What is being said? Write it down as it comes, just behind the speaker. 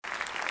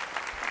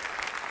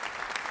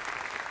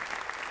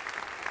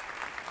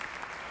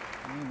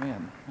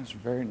Amen. That's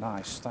very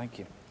nice. Thank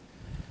you.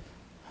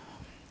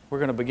 We're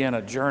going to begin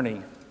a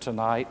journey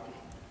tonight,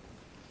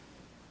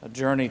 a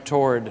journey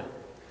toward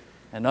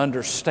an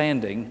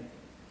understanding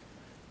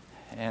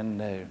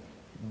and a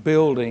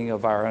building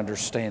of our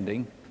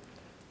understanding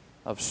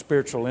of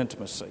spiritual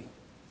intimacy.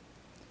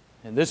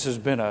 And this has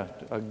been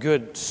a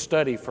good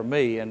study for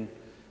me, and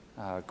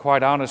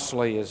quite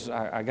honestly, as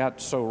I got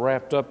so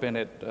wrapped up in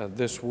it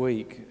this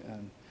week,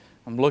 and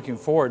I'm looking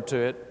forward to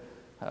it.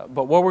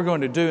 But what we're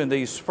going to do in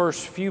these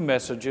first few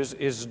messages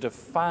is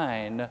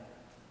define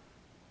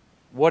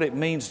what it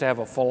means to have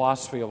a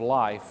philosophy of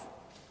life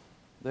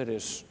that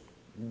is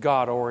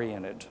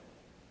God-oriented.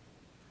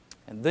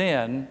 And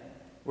then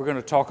we're going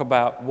to talk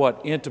about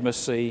what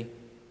intimacy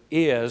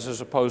is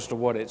as opposed to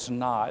what it's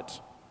not.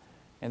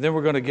 And then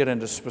we're going to get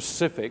into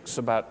specifics,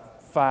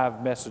 about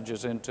 5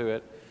 messages into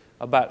it,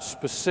 about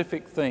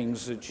specific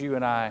things that you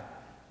and I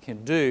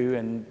can do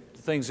and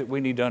things that we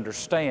need to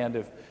understand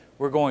if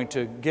we're going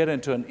to get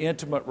into an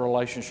intimate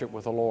relationship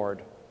with the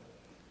Lord.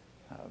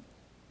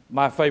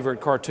 My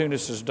favorite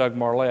cartoonist is Doug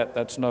Marlette.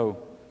 That's no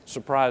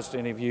surprise to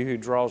any of you who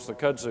draws the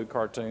kudzu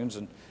cartoons.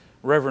 And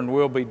Reverend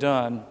Will Be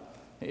Done,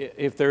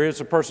 if there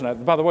is a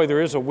person, by the way,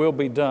 there is a Will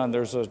Be Done.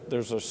 There's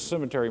a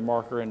cemetery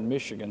marker in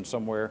Michigan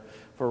somewhere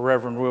for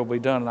Reverend Will Be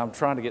Done, and I'm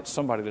trying to get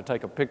somebody to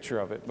take a picture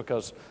of it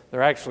because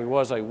there actually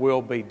was a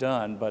Will Be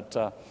Done.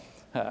 But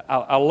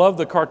I love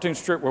the cartoon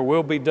strip where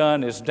Will Be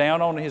Done is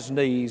down on his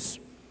knees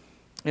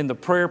in the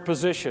prayer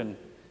position,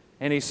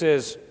 and he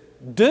says,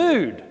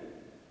 "Dude!"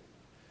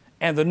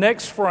 And the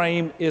next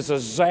frame is a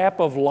zap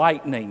of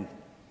lightning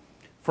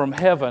from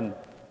heaven.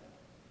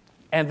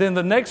 And then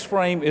the next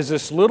frame is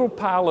this little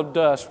pile of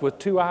dust with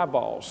 2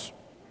 eyeballs.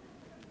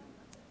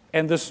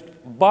 And this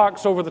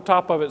box over the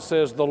top of it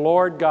says, "The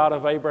Lord God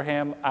of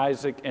Abraham,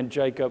 Isaac, and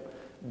Jacob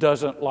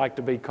doesn't like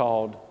to be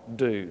called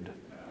dude."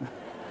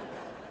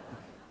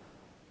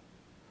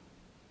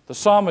 The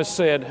psalmist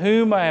said,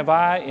 "Whom have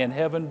I in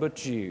heaven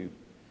but you?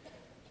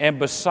 And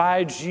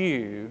besides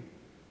you,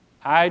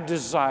 I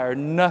desire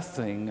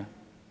nothing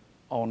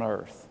on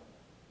earth."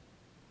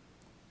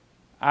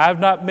 I've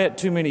not met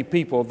too many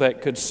people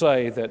that could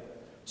say that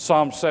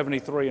Psalm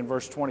 73 and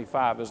verse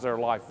 25 is their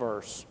life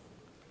verse.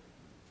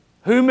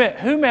 Whom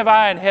have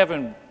I in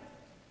heaven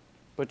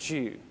but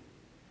you?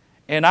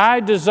 And I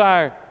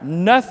desire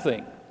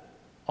nothing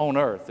on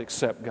earth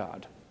except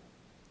God.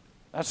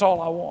 That's all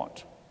I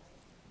want.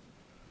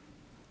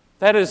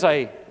 That is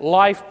a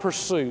life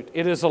pursuit.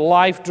 It is a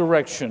life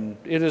direction.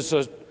 It is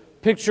a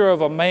picture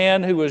of a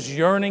man who was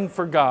yearning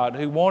for God,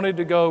 who wanted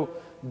to go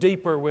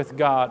deeper with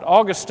God.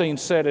 Augustine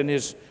said in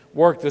his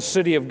work, The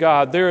City of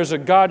God, there is a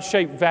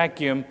God-shaped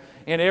vacuum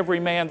in every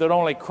man that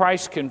only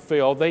Christ can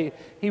fill.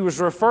 He was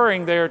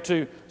referring there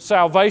to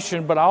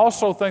salvation, but I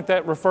also think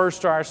that refers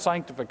to our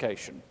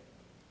sanctification.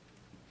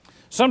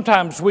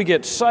 Sometimes we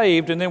get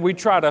saved and then we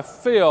try to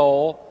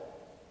fill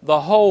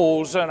the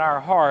holes in our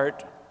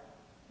heart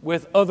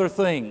with other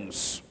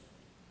things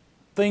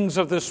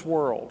of this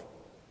world,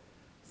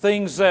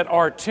 things that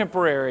are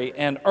temporary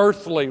and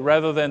earthly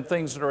rather than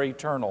things that are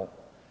eternal.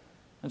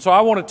 And so I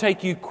want to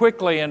take you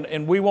quickly,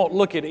 and we won't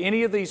look at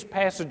any of these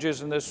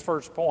passages in this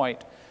first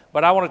point,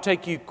 but I want to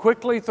take you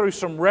quickly through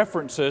some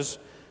references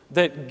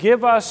that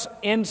give us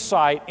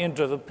insight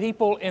into the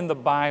people in the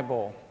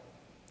Bible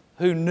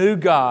who knew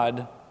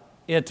God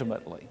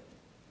intimately.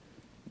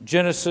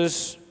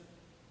 Genesis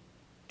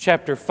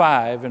chapter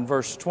 5 and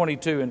verse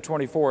 22 and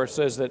 24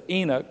 says that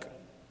Enoch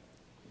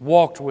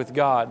walked with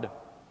God.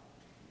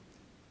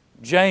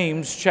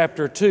 James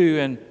chapter 2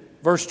 and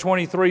verse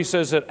 23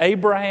 says that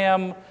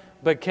Abraham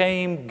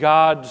became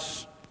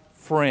God's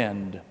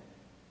friend.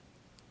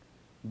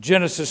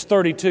 Genesis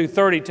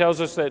 32:30 tells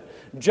us that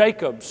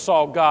Jacob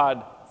saw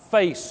God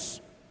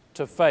face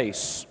to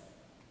face.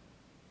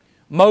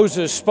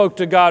 Moses spoke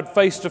to God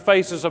face to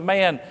face as a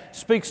man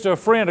speaks to a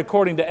friend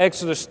according to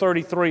Exodus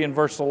 33 and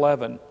verse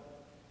 11.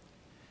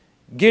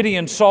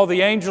 Gideon saw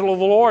the angel of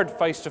the Lord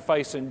face to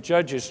face in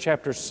Judges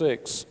chapter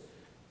 6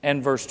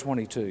 and verse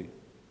 22.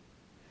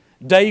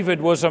 David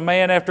was a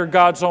man after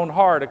God's own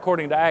heart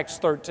according to Acts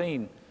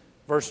 13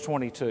 verse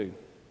 22.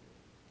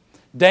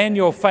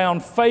 Daniel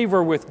found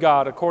favor with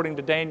God according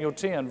to Daniel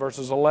 10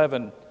 verses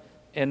 11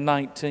 and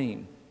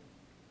 19.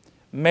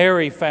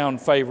 Mary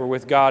found favor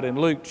with God in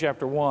Luke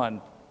chapter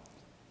 1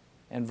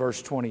 and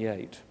verse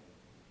 28.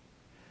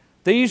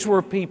 These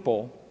were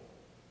people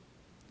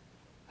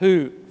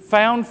who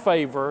found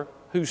favor,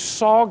 who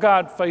saw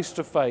God face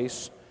to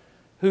face,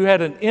 who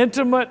had an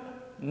intimate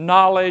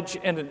knowledge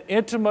and an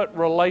intimate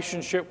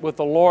relationship with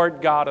the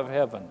Lord God of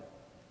heaven.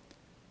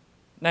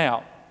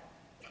 Now,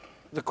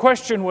 the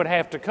question would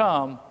have to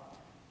come,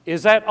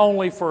 is that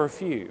only for a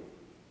few?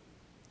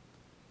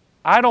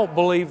 I don't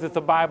believe that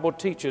the Bible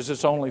teaches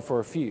it's only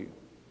for a few.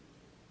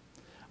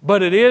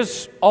 But it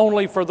is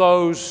only for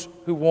those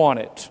who want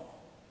it.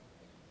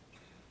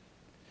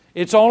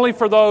 It's only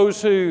for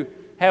those who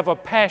have a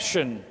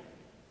passion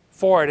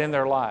for it in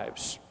their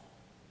lives.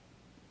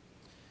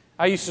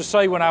 I used to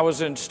say when I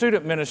was in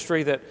student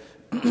ministry that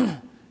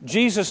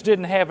Jesus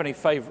didn't have any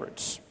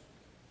favorites.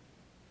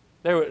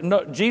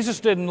 Jesus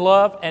didn't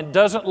love and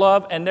doesn't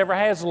love and never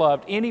has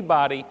loved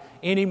anybody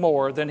any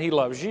more than He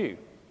loves you.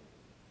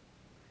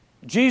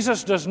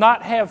 Jesus does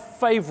not have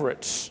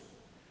favorites,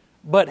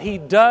 but He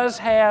does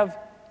have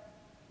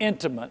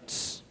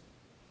intimates.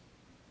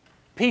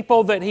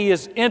 People that He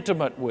is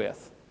intimate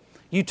with.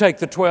 You take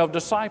the 12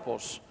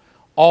 disciples,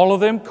 all of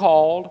them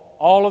called,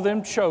 all of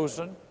them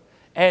chosen,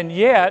 and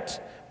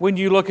yet when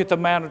you look at the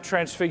Mount of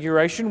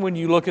Transfiguration, when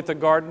you look at the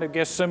Garden of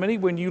Gethsemane,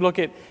 when you look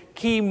at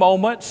key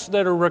moments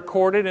that are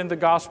recorded in the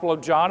Gospel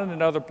of John and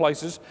in other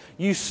places,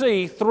 you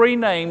see 3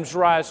 names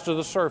rise to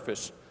the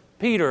surface: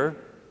 Peter,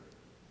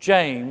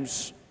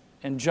 James,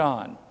 and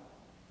John.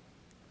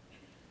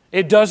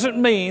 It doesn't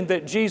mean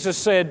that Jesus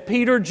said,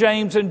 Peter,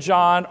 James, and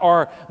John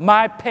are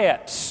my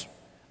pets.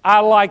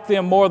 I like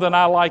them more than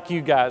I like you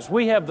guys.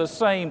 We have the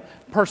same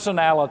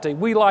personality.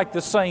 We like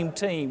the same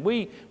team.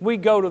 We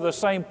go to the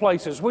same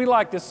places. We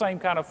like the same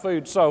kind of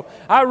food. So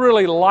I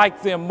really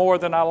like them more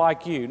than I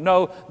like you.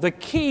 No, the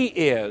key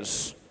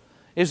is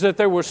that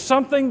there was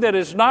something that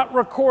is not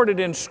recorded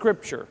in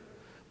Scripture,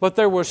 but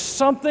there was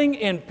something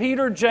in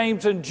Peter,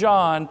 James, and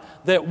John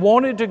that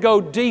wanted to go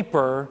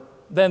deeper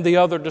than the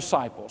other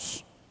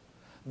disciples.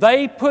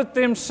 They put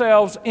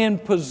themselves in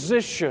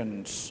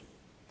positions.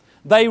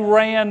 They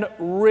ran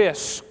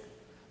risk.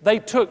 They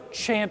took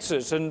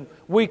chances. And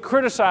we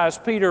criticize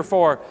Peter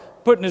for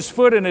putting his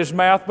foot in his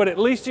mouth, but at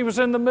least he was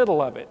in the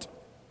middle of it.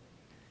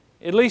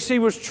 At least he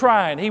was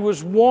trying. He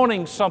was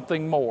wanting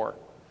something more.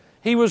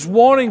 He was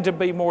wanting to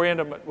be more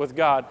intimate with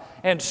God.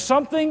 And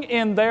something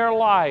in their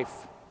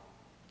life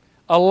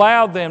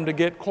allowed them to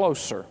get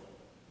closer.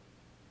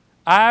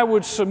 I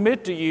would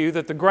submit to you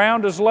that the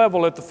ground is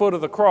level at the foot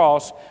of the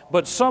cross,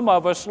 but some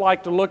of us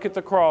like to look at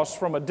the cross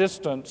from a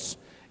distance,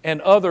 and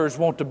others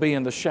want to be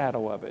in the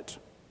shadow of it.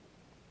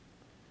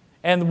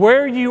 And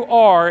where you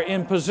are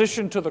in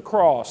position to the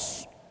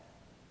cross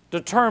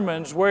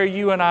determines where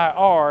you and I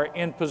are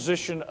in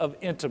position of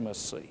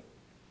intimacy.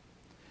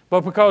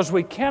 But because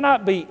we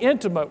cannot be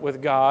intimate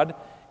with God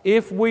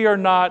if we are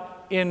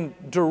not in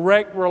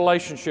direct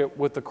relationship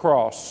with the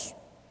cross.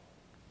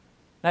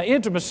 Now,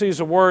 intimacy is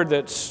a word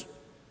that's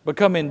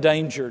become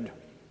endangered.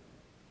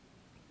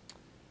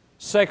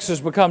 Sex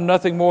has become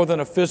nothing more than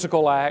a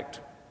physical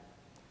act.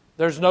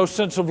 There's no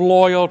sense of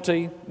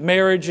loyalty.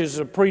 Marriage is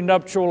a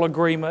prenuptial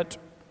agreement.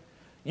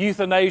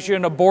 Euthanasia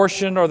and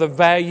abortion are the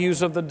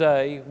values of the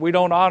day. We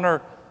don't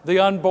honor the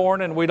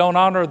unborn and we don't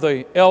honor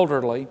the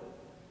elderly.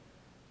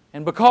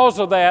 And because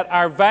of that,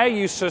 our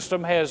value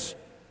system has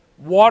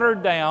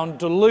watered down,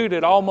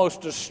 diluted,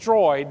 almost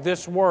destroyed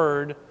this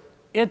word,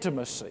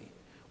 intimacy.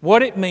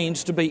 What it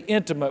means to be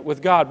intimate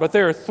with God. But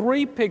there are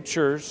 3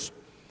 pictures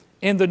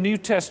in the New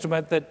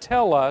Testament that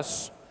tell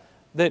us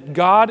that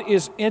God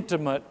is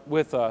intimate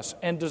with us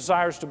and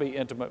desires to be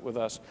intimate with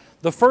us.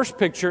 The first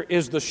picture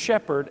is the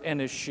shepherd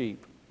and his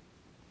sheep.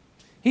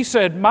 He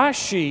said, my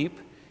sheep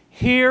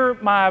hear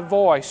my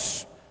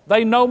voice.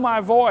 They know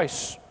my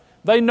voice.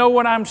 They know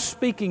when I'm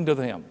speaking to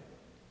them.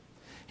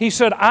 He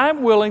said,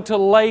 I'm willing to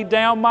lay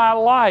down my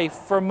life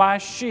for my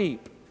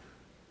sheep.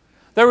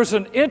 There was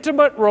an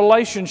intimate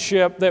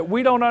relationship that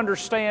we don't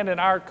understand in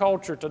our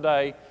culture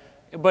today,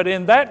 but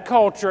in that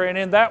culture and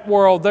in that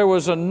world, there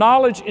was a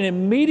knowledge, an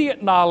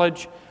immediate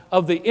knowledge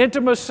of the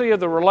intimacy of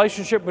the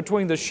relationship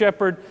between the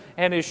shepherd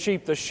and his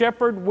sheep. The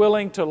shepherd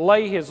willing to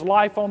lay his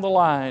life on the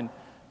line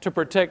to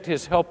protect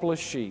his helpless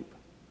sheep.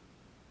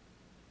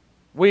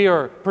 We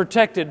are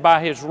protected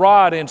by his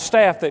rod and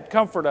staff that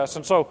comfort us.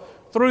 And so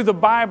through the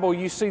Bible,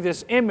 you see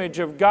this image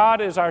of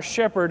God as our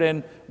shepherd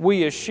and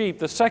we as sheep.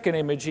 The second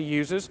image he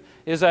uses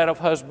is that of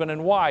husband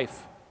and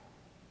wife.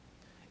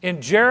 In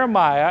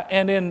Jeremiah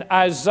and in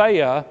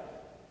Isaiah,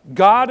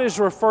 God is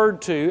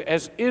referred to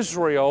as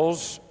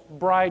Israel's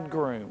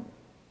bridegroom.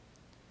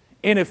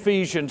 In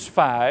Ephesians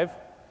 5,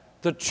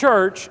 the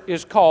church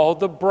is called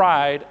the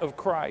bride of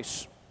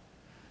Christ.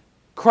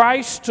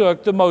 Christ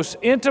took the most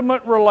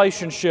intimate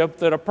relationship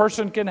that a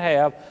person can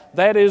have,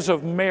 that is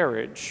of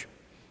marriage,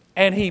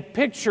 and he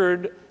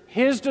pictured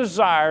his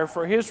desire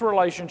for his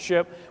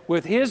relationship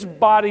with his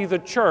body, the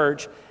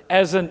church,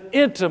 as an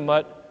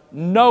intimate,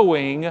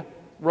 knowing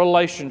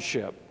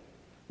relationship.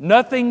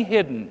 Nothing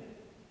hidden.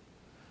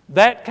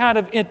 That kind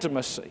of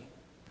intimacy.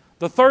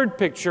 The third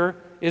picture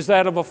is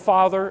that of a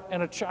father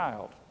and a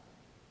child.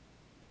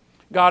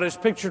 God is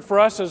pictured for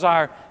us as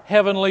our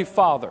heavenly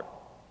Father.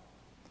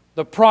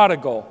 The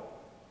prodigal.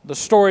 The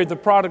story of the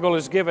prodigal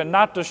is given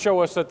not to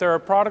show us that there are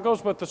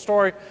prodigals, but the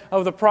story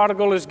of the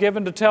prodigal is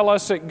given to tell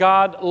us that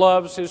God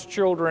loves his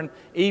children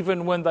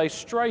even when they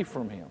stray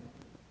from him.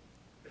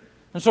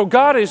 And so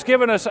God has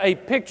given us a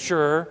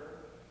picture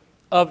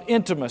of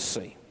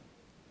intimacy.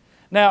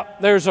 Now,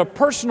 there's a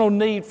personal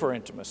need for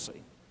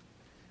intimacy.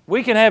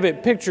 We can have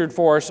it pictured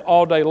for us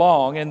all day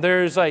long, and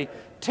there's a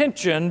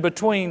tension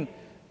between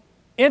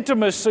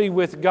intimacy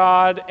with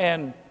God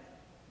and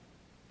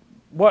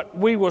what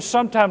we will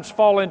sometimes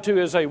fall into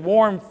is a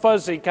warm,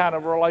 fuzzy kind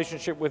of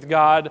relationship with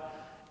God,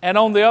 and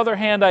on the other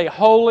hand, a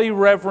holy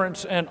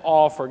reverence and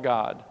awe for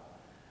God.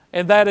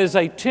 And that is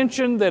a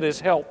tension that is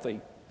healthy.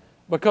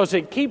 because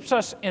it keeps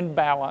us in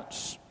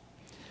balance.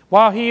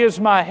 While He is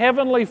my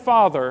heavenly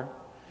Father,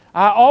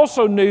 I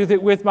also knew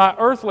that with my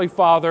earthly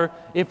father,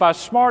 if I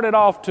smarted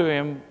off to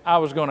him, I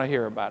was going to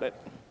hear about it.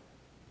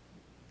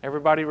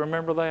 Everybody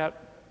remember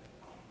that?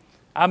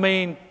 I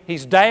mean,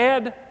 He's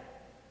Dad,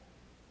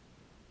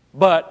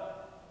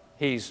 but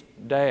He's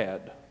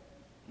Dad.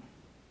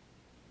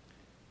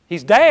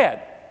 He's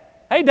Dad.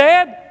 Hey,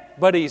 Dad.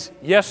 But He's,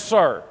 yes,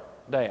 sir,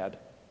 Dad.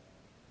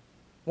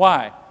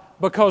 Why?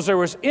 Because there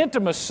was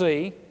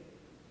intimacy,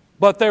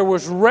 but there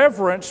was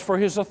reverence for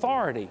His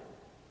authority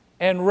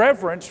and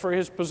reverence for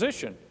His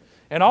position.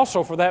 And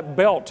also for that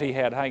belt He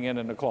had hanging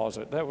in the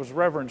closet. That was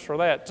reverence for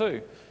that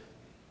too.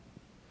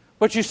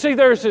 But you see,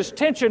 there's this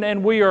tension,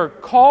 and we are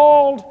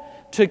called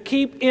to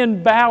keep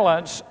in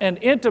balance and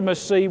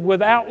intimacy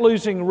without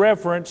losing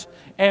reverence,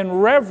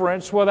 and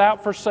reverence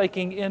without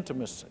forsaking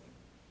intimacy.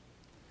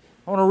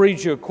 I want to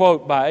read you a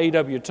quote by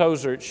A.W.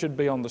 Tozer. It should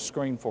be on the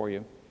screen for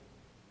you.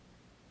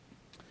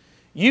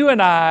 You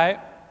and I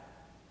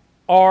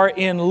are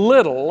in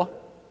little,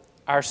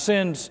 our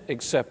sins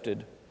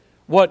accepted,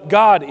 what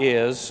God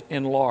is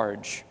in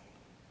large.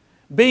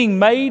 Being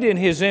made in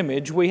His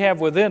image, we have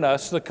within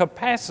us the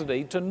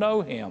capacity to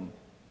know Him.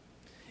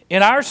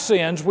 In our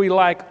sins, we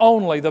lack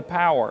only the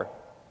power.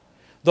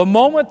 The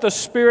moment the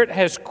Spirit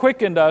has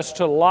quickened us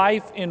to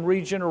life in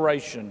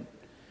regeneration,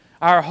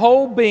 our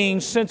whole being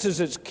senses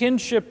its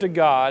kinship to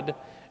God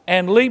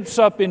and leaps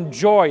up in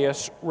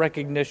joyous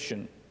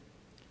recognition.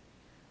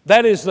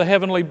 That is the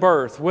heavenly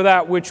birth,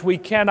 without which we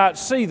cannot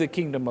see the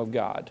kingdom of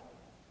God.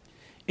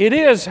 It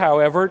is,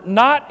 however,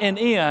 not an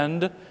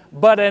end,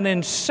 but an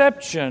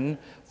inception,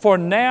 for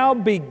now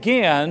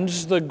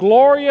begins the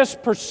glorious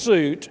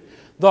pursuit,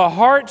 the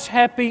heart's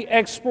happy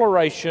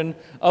exploration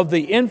of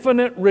the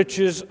infinite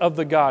riches of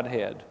the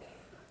Godhead.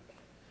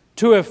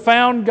 To have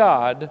found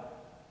God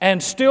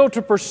and still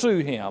to pursue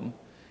Him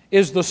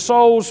is the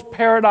soul's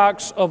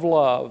paradox of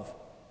love.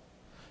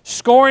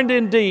 Scorned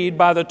indeed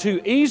by the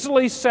too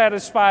easily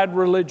satisfied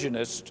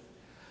religionist,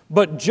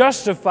 but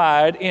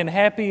justified in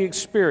happy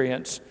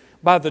experience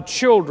by the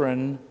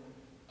children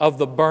of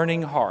the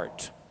burning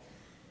heart.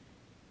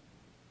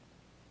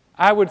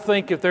 I would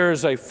think if there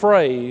is a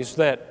phrase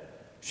that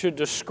should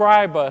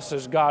describe us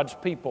as God's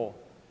people,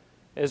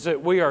 is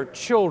that we are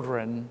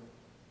children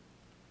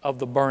of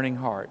the burning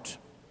heart.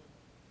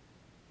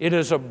 It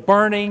is a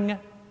burning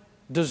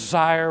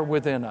desire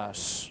within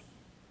us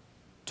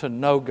to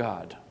know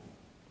God.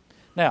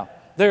 Now,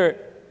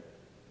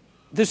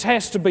 this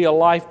has to be a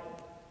life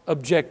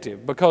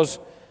objective, because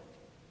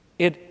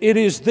it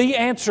is the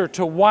answer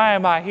to why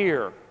am I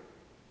here?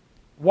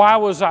 Why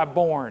was I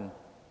born?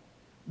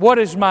 What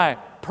is my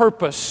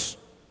purpose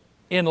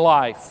in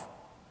life?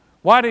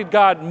 Why did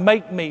God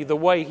make me the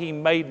way He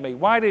made me?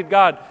 Why did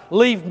God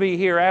leave me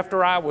here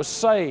after I was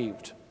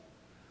saved?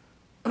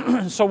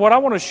 So what I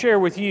want to share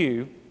with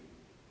you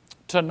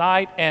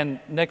tonight and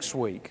next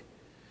week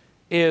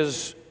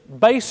is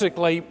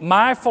basically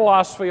my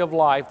philosophy of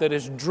life that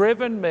has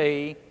driven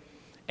me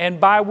and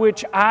by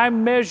which I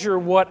measure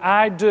what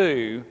I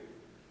do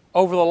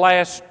over the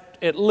last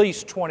at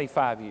least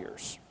 25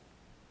 years.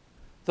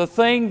 The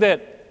thing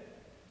that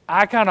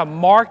I kind of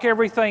mark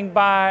everything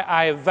by,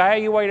 I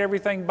evaluate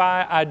everything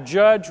by, I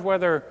judge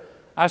whether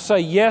I say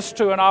yes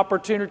to an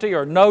opportunity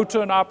or no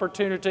to an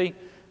opportunity.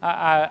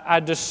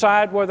 I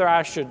decide whether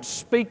I should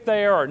speak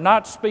there or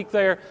not speak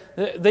there.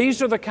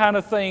 These are the kind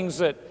of things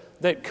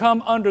that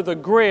come under the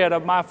grid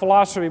of my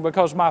philosophy,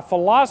 because my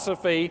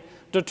philosophy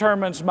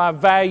determines my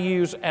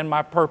values and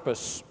my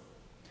purpose.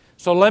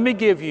 So let me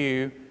give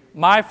you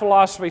my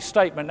philosophy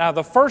statement. Now,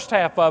 the first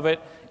half of it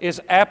is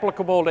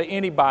applicable to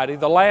anybody.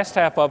 The last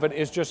half of it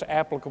is just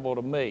applicable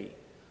to me.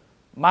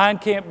 Mine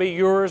can't be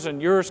yours and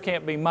yours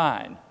can't be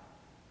mine.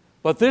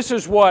 But this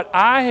is what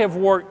I have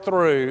worked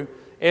through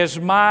as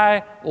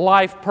my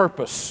life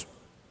purpose.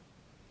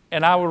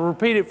 And I will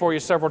repeat it for you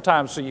several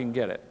times so you can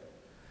get it.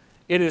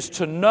 It is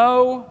to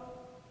know,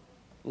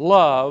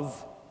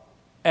 love,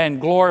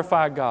 and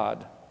glorify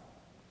God.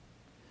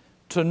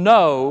 To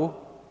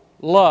know,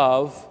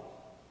 love,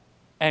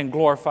 and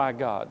glorify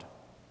God.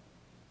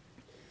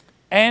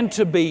 And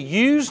to be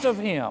used of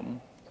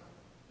Him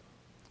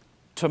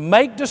to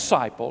make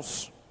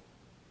disciples,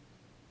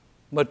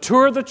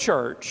 mature the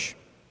church,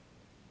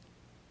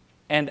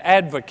 and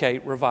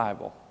advocate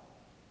revival.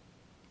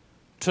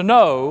 To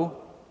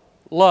know,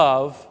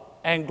 love,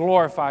 and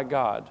glorify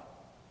God.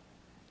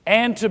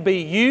 And to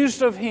be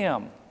used of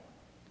Him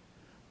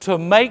to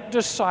make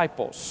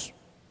disciples,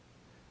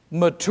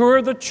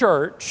 mature the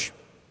church,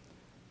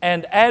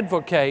 and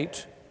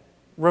advocate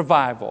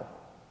revival.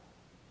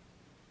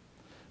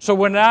 So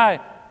when I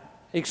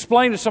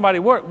explain to somebody,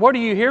 what are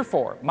you here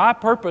for? My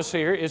purpose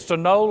here is to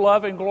know,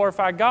 love, and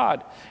glorify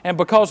God. And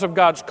because of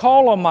God's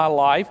call on my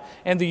life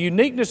and the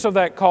uniqueness of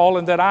that call,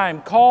 and that I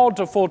am called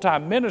to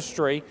full-time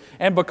ministry,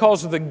 and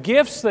because of the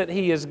gifts that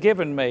He has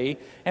given me,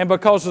 and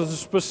because of the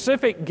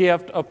specific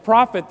gift of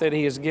prophet that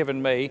He has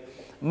given me,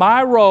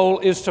 my role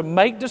is to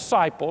make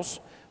disciples,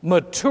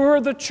 mature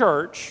the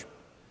church,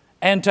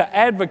 and to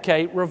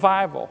advocate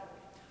revival.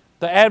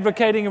 The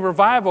advocating of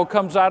revival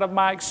comes out of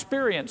my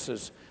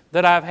experiences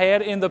that I've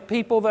had in the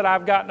people that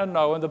I've gotten to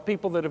know and the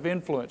people that have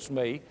influenced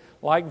me,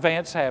 like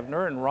Vance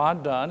Havner and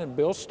Ron Dunn and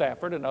Bill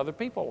Stafford and other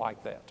people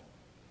like that.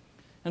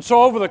 And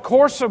so over the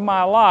course of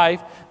my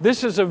life,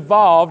 this has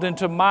evolved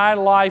into my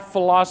life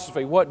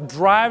philosophy. What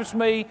drives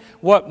me,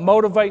 what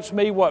motivates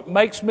me, what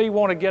makes me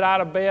want to get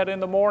out of bed in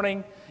the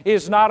morning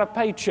is not a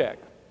paycheck.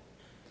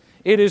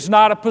 It is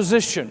not a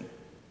position.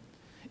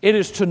 It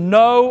is to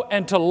know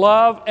and to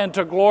love and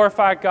to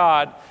glorify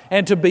God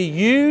and to be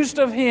used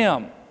of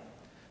Him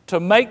to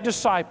make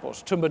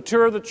disciples, to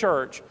mature the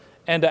church,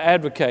 and to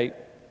advocate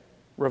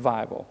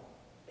revival.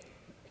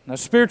 Now,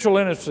 spiritual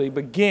intimacy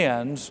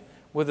begins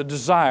with a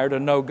desire to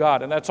know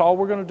God, and that's all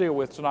we're going to deal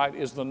with tonight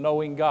is the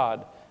knowing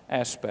God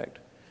aspect.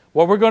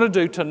 What we're going to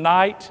do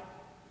tonight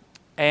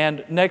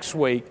and next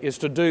week is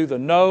to do the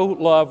know,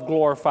 love,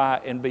 glorify,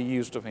 and be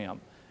used of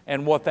Him,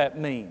 and what that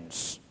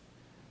means.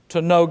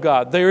 To know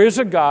God. There is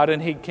a God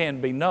and He can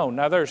be known.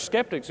 Now there are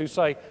skeptics who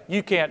say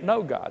you can't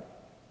know God.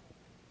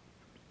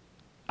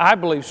 I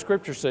believe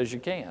Scripture says you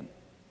can.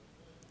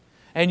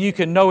 And you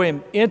can know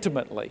Him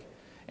intimately.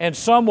 And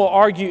some will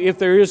argue if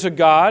there is a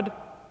God,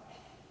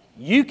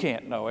 you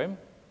can't know Him,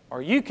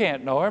 or you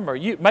can't know Him, or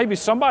maybe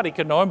somebody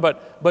can know Him,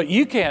 but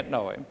you can't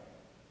know Him.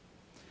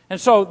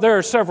 And so there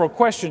are several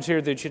questions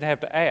here that you'd have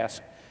to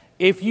ask.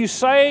 If you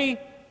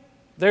say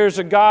there's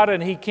a God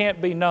and He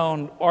can't be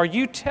known, are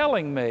you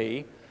telling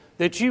me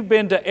that you've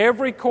been to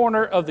every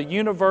corner of the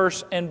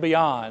universe and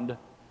beyond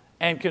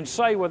and can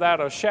say without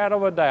a shadow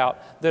of a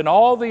doubt that in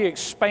all the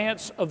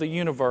expanse of the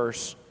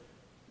universe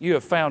you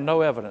have found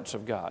no evidence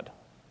of God?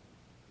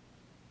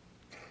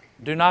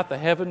 Do not the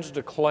heavens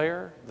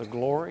declare the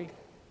glory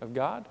of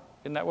God?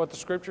 Isn't that what the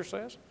Scripture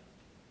says?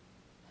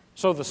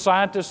 So the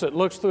scientist that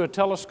looks through a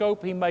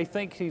telescope, he may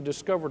think he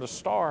discovered a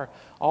star.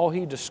 All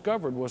he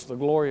discovered was the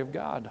glory of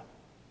God.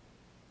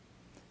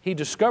 He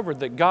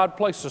discovered that God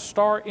placed a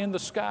star in the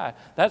sky.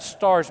 That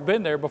star's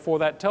been there before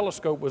that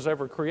telescope was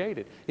ever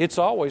created. It's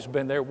always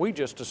been there. We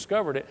just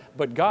discovered it,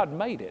 but God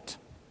made it.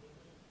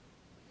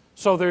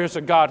 So there is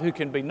a God who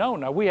can be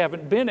known. Now, we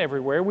haven't been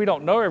everywhere. We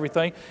don't know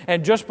everything.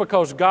 And just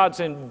because God's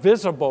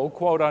invisible,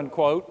 quote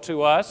unquote,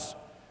 to us,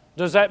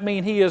 does that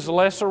mean He is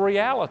less a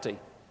reality?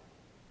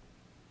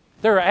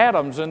 There are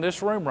atoms in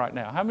this room right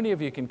now. How many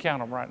of you can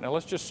count them right now?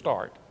 Let's just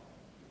start.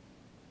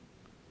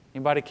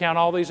 Anybody count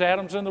all these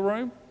atoms in the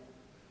room?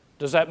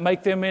 Does that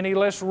make them any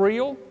less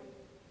real?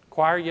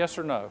 Choir, yes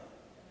or no?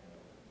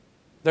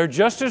 They're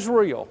just as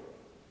real.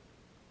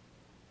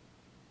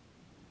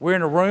 We're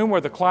in a room where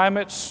the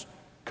climate's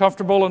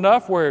comfortable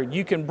enough where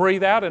you can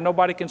breathe out and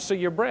nobody can see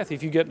your breath.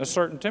 If you get in a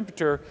certain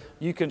temperature,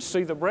 you can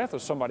see the breath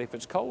of somebody if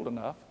it's cold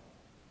enough.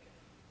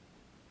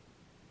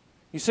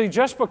 You see,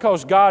 just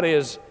because God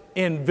is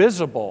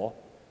invisible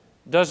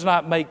does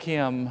not make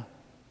Him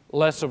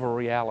less of a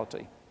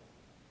reality.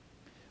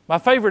 My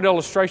favorite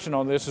illustration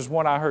on this is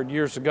one I heard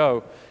years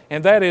ago,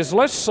 and that is,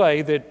 let's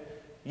say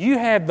that you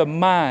had the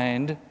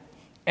mind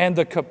and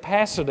the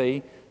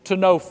capacity to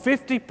know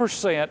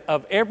 50%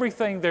 of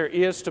everything there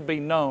is to be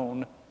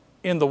known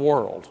in the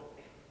world.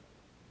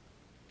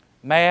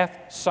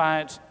 Math,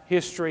 science,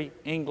 history,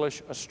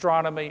 English,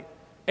 astronomy,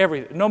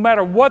 everything. No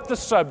matter what the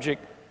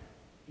subject,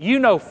 you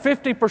know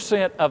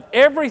 50% of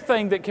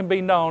everything that can be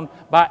known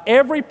by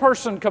every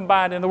person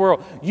combined in the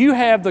world. You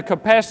have the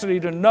capacity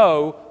to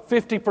know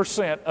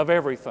 50% of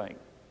everything.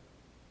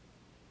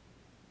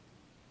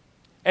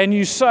 And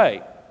you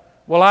say,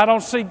 well, I don't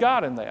see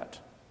God in that.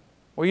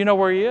 Well, you know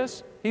where He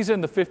is? He's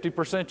in the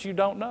 50% you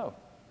don't know.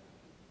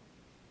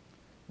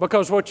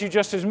 Because what you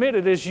just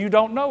admitted is you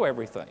don't know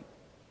everything.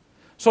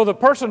 So the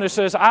person that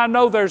says, I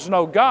know there's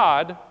no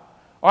God,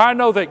 or I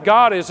know that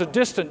God is a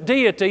distant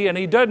deity and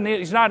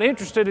He's not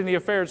interested in the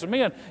affairs of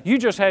men, you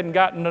just hadn't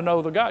gotten to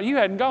know the God. You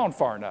hadn't gone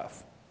far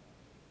enough.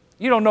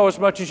 You don't know as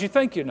much as you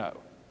think you know.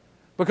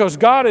 Because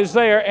God is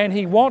there and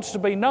He wants to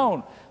be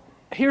known.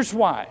 Here's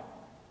why.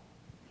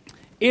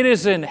 It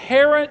is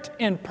inherent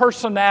in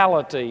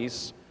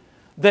personalities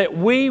that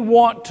we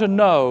want to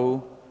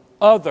know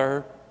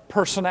other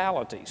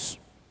personalities.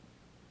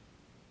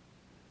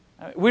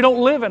 We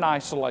don't live in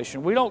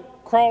isolation. We don't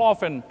crawl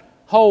off in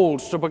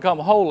holes to become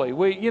holy.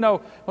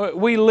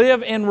 We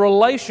live in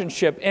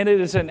relationship, and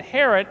it is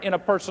inherent in a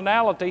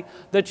personality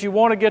that you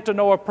want to get to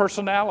know a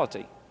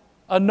personality.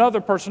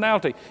 Another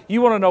personality.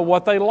 You want to know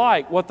what they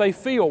like, what they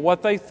feel,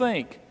 what they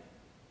think,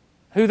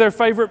 who their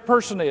favorite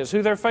person is,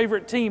 who their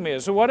favorite team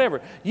is, or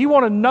whatever. You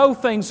want to know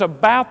things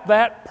about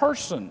that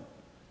person.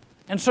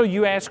 And so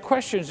you ask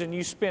questions and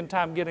you spend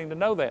time getting to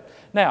know that.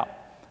 Now,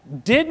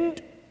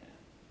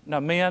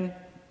 men,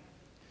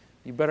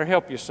 you better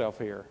help yourself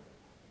here.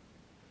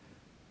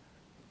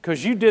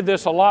 Because you did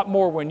this a lot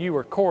more when you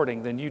were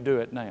courting than you do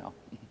it now.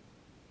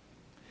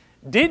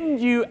 Didn't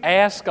you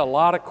ask a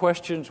lot of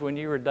questions when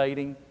you were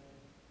dating?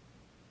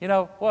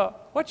 Well,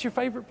 what's your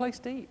favorite place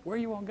to eat? Where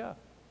you want to go?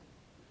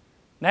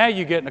 Now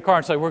you get in the car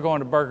and say, we're going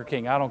to Burger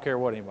King. I don't care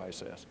what anybody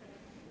says.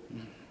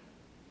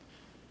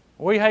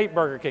 We hate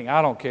Burger King.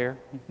 I don't care.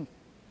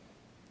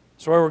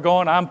 That's where we're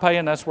going. I'm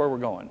paying. That's where we're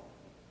going.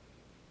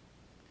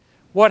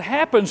 What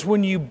happens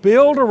when you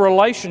build a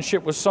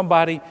relationship with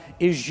somebody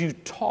is you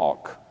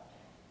talk.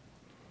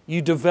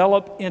 You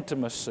develop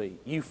intimacy.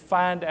 You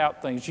find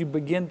out things. You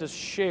begin to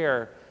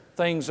share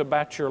things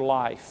about your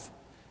life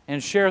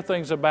and share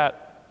things about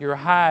your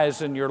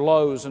highs and your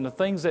lows and the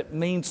things that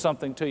mean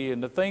something to you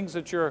and the things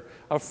that you're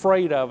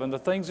afraid of and the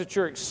things that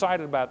you're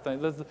excited about,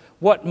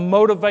 what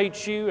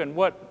motivates you and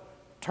what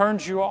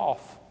turns you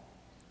off.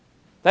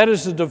 That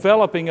is the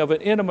developing of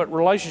an intimate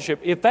relationship.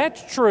 If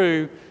that's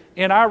true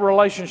in our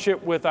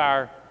relationship with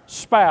our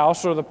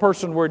spouse or the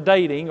person we're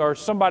dating or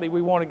somebody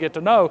we want to get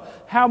to know,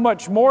 how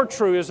much more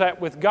true is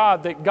that with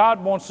God, that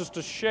God wants us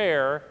to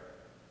share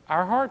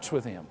our hearts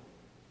with Him?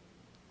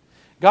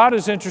 God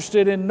is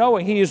interested in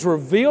knowing. He has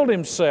revealed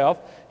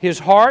Himself, His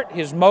heart,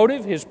 His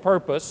motive, His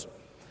purpose.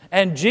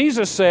 And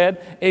Jesus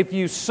said, if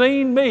you've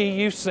seen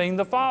me, you've seen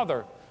the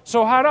Father.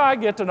 So how do I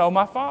get to know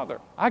my Father?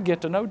 I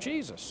get to know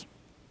Jesus.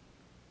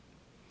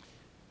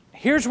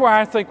 Here's where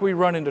I think we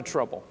run into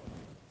trouble.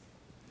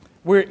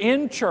 We're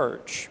in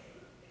church,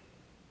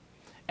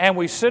 and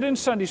we sit in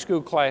Sunday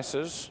school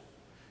classes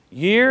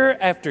year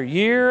after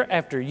year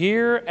after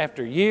year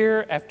after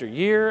year after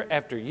year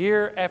after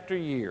year after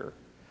year.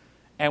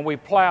 And we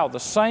plow the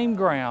same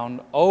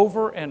ground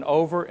over and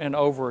over and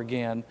over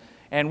again.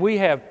 And we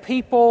have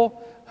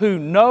people who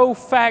know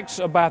facts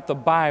about the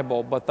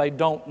Bible, but they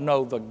don't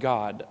know the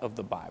God of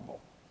the Bible.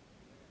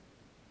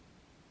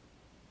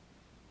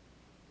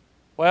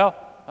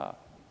 Well,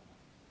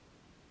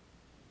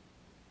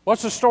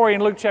 what's the story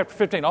in Luke chapter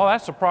 15? Oh,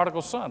 that's the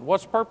prodigal son.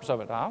 What's the purpose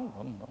of it? I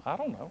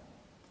don't know.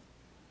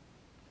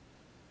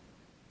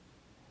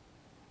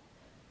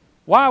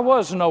 Why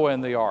was Noah in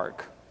the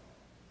ark?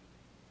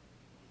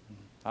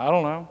 I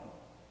don't know.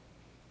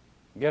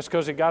 I guess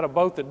because he got a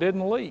boat that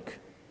didn't leak.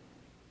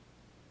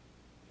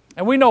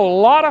 And we know a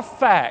lot of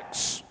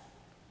facts,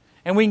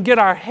 and we can get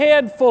our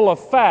head full of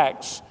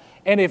facts.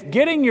 And if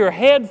getting your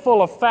head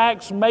full of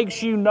facts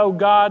makes you know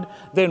God,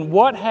 then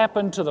what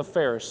happened to the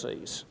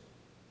Pharisees?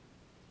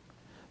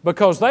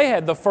 Because they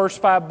had the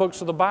first 5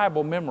 books of the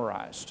Bible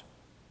memorized.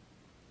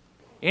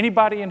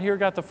 Anybody in here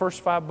got the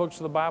first 5 books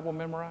of the Bible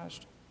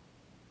memorized?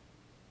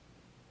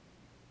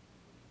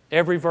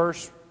 Every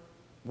verse,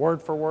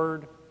 word for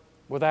word,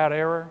 without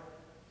error,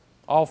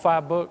 all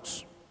 5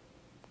 books,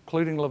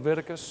 including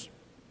Leviticus.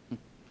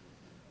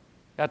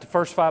 Got the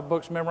first 5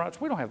 books memorized?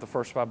 We don't have the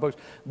first 5 books.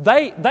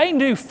 They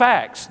knew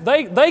facts.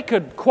 They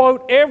could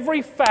quote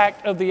every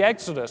fact of the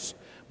Exodus,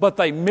 but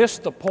they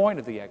missed the point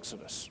of the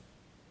Exodus.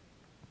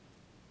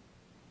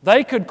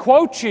 They could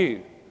quote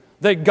you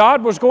that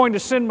God was going to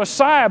send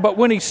Messiah, but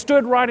when He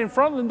stood right in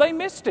front of them, they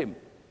missed Him.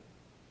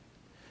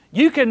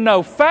 You can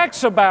know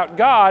facts about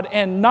God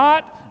and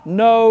not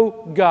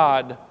know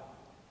God.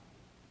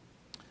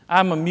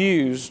 I'm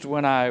amused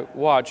when I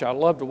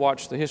love to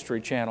watch the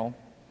History Channel.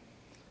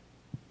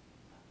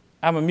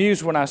 I'm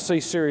amused when I see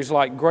series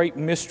like Great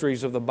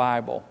Mysteries of the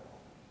Bible.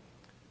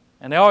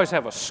 And they always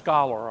have a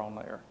scholar on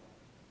there.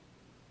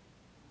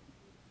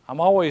 I'm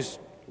always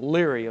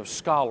leery of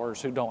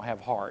scholars who don't have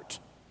heart.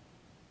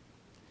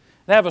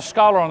 They have a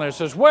scholar on there that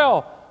says,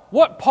 well,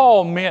 what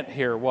Paul meant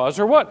here was,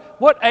 or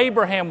what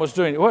Abraham was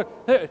doing,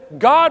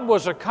 God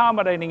was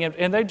accommodating him,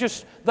 and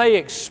they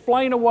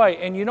explain away.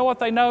 And you know what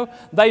they know?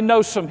 They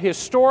know some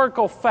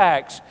historical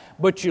facts,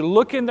 but you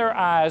look in their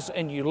eyes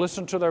and you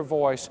listen to their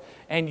voice,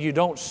 and you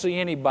don't see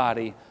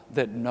anybody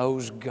that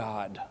knows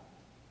God.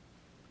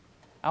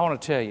 I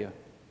want to tell you,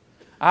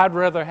 I'd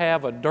rather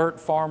have a dirt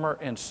farmer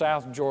in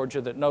South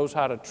Georgia that knows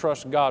how to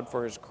trust God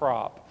for his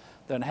crop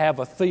than have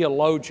a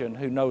theologian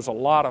who knows a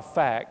lot of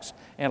facts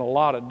and a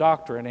lot of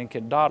doctrine and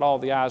can dot all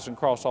the I's and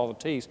cross all the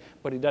T's,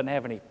 but he doesn't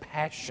have any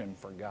passion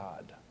for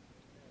God.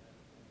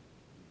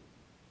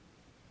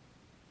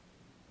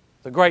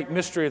 The great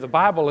mystery of the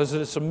Bible is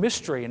that it's a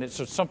mystery, and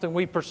it's something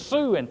we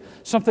pursue and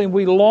something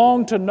we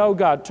long to know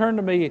God. Turn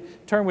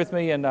with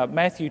me in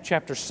Matthew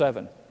chapter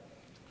 7.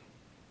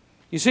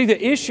 You see,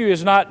 the issue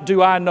is not,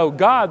 do I know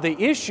God?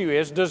 The issue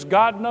is, does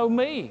God know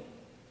me?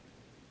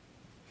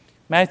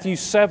 Matthew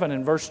 7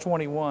 and verse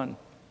 21.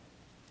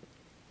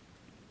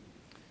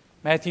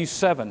 Matthew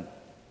 7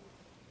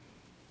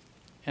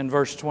 and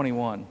verse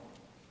 21.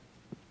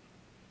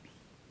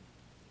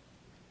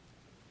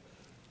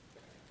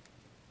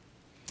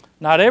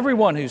 Not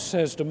everyone who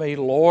says to me,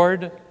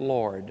 Lord,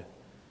 Lord,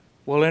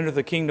 will enter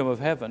the kingdom of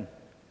heaven,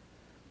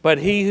 but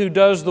he who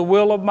does the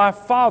will of my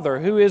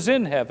Father who is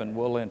in heaven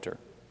will enter.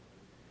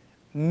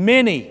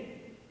 Many.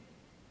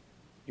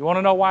 You want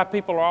to know why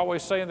people are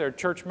always saying they're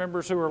church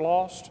members who are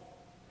lost?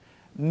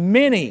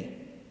 Many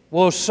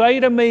will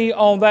say to me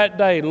on that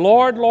day,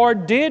 Lord,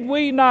 Lord, did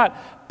we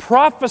not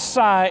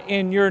prophesy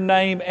in your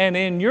name, and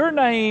in your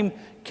name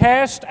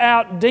cast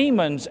out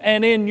demons,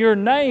 and in your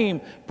name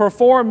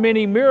perform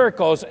many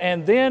miracles?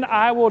 And then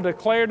I will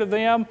declare to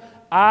them,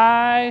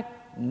 I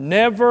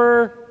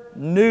never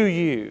knew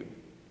you.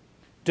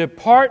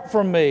 Depart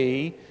from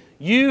me,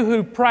 you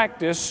who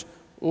practice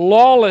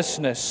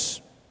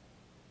lawlessness.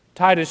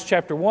 Titus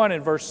chapter 1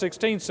 and verse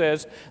 16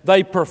 says,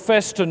 they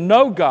profess to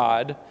know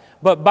God,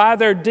 but by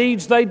their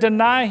deeds they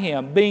deny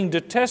Him, being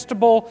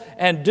detestable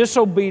and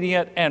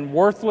disobedient and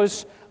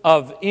worthless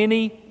of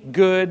any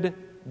good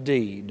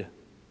deed.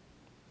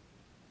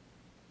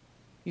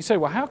 You say,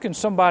 well, how can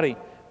somebody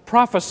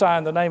prophesy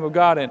in the name of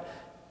God and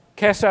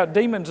cast out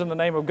demons in the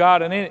name of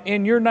God and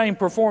in your name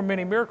perform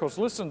many miracles?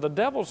 Listen, the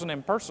devil's an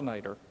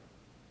impersonator.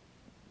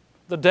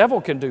 The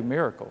devil can do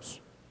miracles.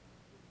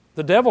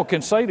 The devil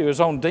can say to his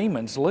own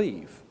demons,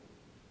 leave.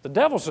 The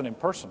devil's an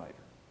impersonator.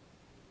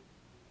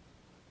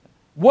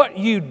 What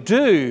you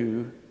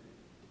do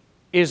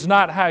is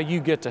not how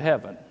you get to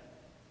heaven.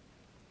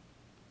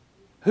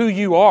 Who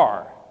you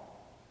are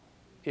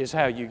is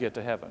how you get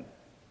to heaven.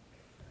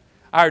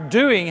 Our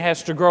doing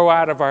has to grow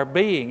out of our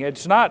being.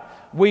 It's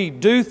not we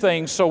do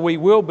things so we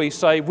will be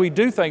saved. We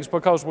do things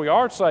because we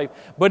are saved.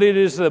 But it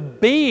is the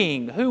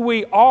being, who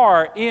we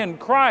are in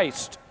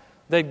Christ,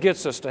 that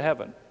gets us to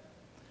heaven.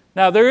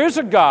 Now, there is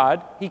a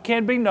God. He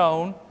can be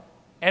known,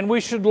 and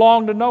we should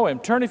long to know Him.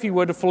 Turn, if you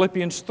would, to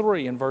Philippians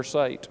 3 and verse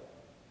 8.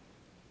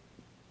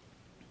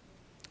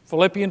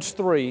 Philippians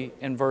 3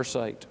 and verse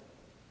 8.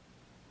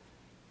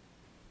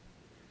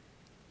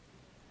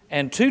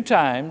 And 2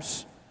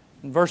 times,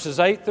 in verses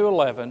 8 through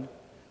 11,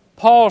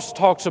 Paul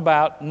talks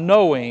about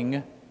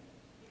knowing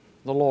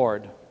the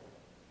Lord.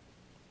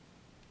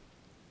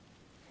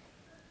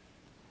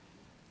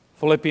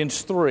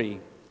 Philippians 3,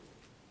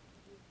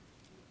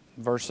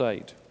 verse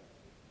 8.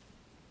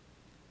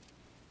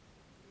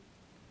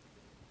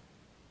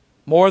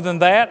 More than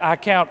that, I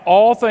count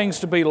all things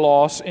to be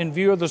lost in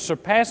view of the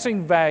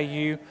surpassing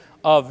value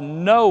of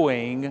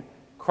knowing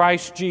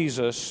Christ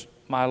Jesus,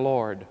 my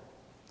Lord,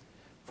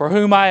 for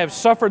whom I have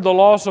suffered the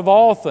loss of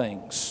all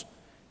things,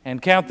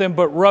 and count them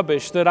but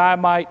rubbish, that I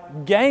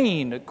might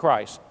gain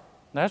Christ.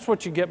 And that's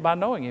what you get by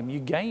knowing Him. You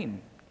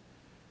gain.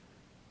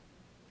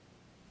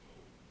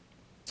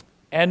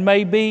 And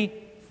may be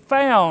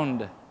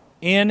found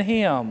in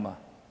Him,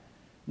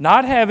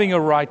 not having a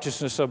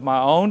righteousness of my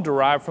own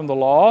derived from the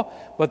law,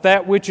 but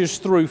that which is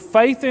through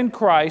faith in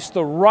Christ,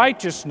 the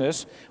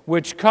righteousness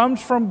which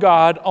comes from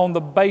God on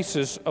the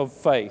basis of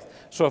faith.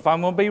 So if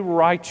I'm going to be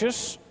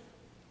righteous,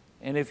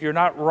 and if you're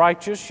not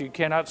righteous, you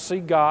cannot see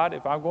God.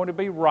 If I'm going to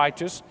be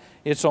righteous,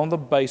 it's on the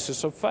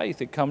basis of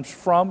faith. It comes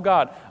from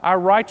God. Our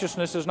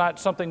righteousness is not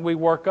something we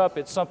work up.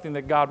 It's something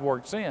that God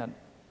works in.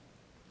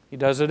 He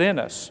does it in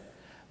us.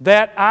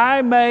 That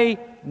I may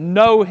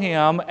know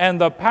Him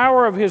and the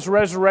power of His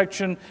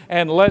resurrection.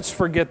 And let's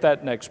forget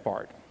that next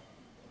part.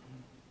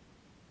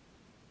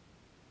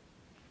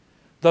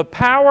 The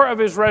power of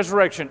His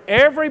resurrection.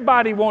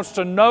 Everybody wants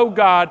to know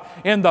God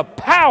in the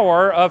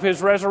power of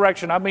His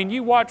resurrection. I mean,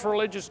 you watch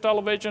religious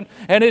television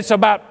and it's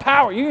about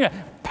power. You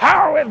got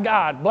power with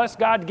God. Bless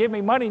God, give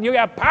me money, and you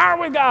got power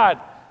with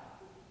God.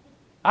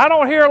 I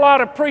don't hear a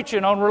lot of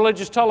preaching on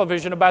religious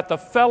television about the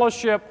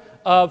fellowship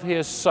of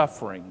His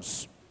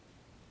sufferings.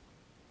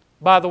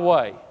 By the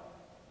way,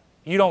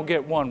 you don't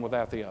get one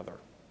without the other.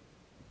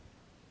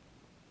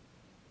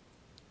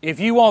 If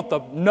you want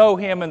to know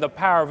Him and the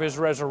power of His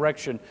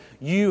resurrection,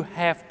 you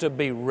have to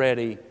be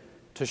ready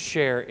to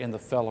share in the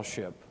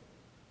fellowship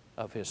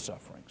of His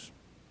sufferings.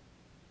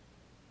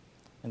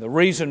 And the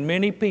reason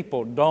many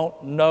people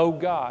don't know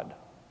God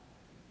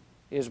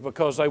is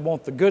because they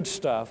want the good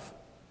stuff,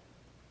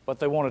 but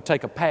they want to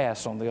take a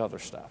pass on the other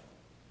stuff.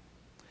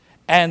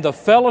 And the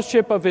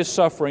fellowship of His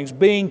sufferings,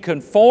 being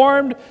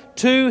conformed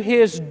to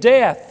His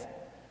death,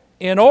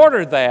 in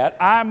order that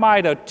I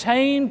might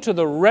attain to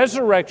the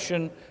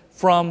resurrection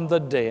from the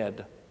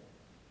dead.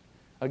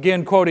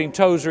 Again, quoting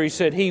Tozer, he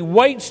said, He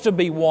waits to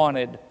be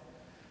wanted.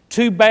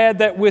 Too bad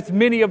that with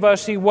many of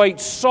us He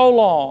waits so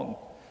long,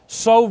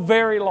 so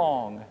very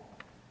long,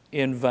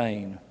 in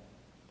vain.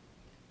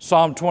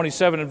 Psalm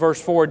 27 and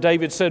verse 4,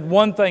 David said,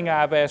 One thing I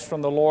have asked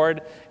from the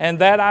Lord, and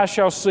that I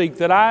shall seek,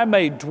 that I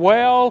may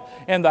dwell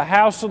in the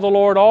house of the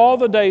Lord all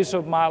the days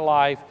of my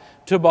life,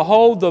 to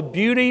behold the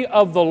beauty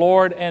of the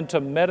Lord and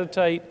to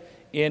meditate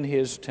in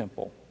His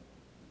temple.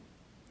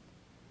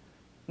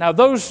 Now,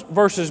 those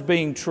verses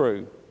being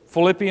true,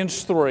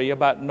 Philippians 3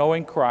 about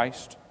knowing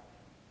Christ,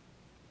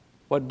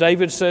 what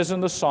David says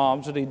in the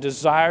Psalms, that he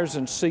desires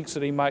and seeks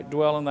that he might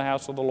dwell in the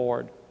house of the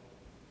Lord.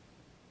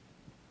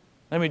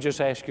 Let me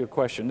just ask you a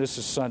question. This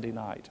is Sunday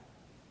night.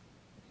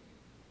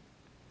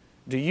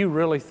 Do you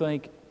really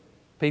think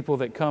people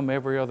that come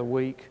every other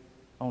week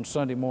on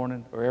Sunday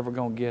morning are ever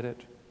going to get it?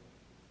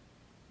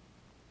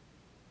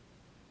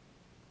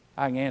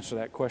 I can answer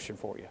that question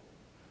for you.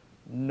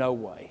 No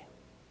way.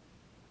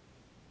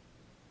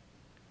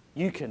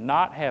 You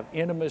cannot have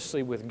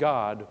intimacy with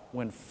God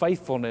when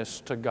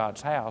faithfulness to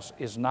God's house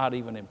is not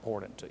even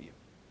important to you.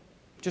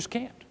 Just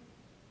can't.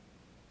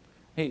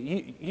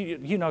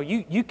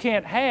 You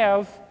can't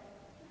have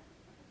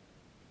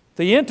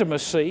the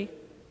intimacy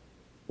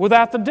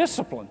without the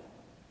discipline.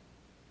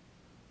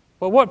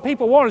 But what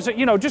people want is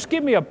that, just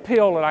give me a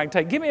pill that I can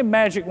take. Give me a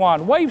magic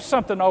wand. Wave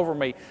something over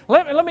me.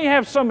 Let me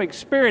have some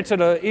experience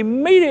that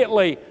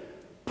immediately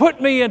put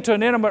me into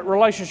an intimate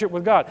relationship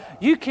with God.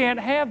 You can't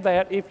have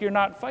that if you're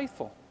not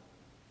faithful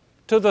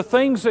to the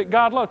things that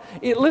God loves.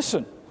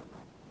 Listen,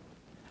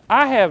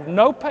 I have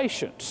no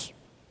patience.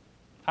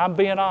 I'm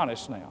being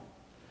honest now.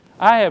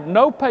 I have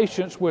no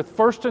patience with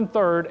first and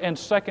third and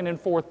second and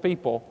fourth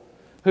people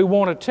who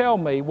want to tell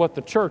me what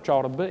the church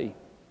ought to be.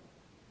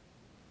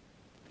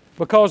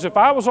 Because if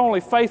I was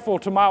only faithful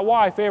to my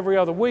wife every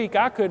other week,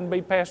 I couldn't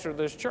be pastor of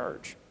this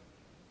church.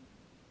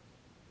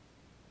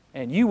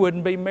 And you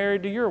wouldn't be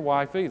married to your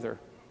wife either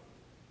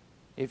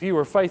if you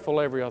were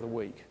faithful every other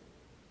week.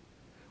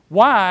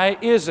 Why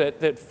is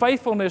it that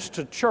faithfulness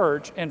to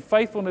church and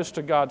faithfulness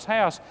to God's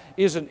house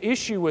is an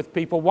issue with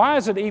people? Why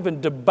is it even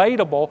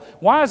debatable?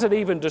 Why is it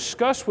even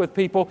discussed with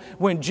people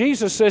when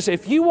Jesus says,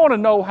 if you want to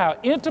know how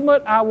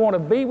intimate I want to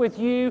be with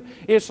you,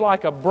 it's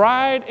like a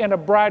bride and a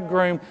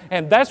bridegroom,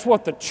 and that's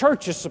what the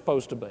church is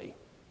supposed to be.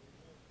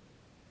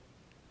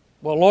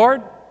 Well,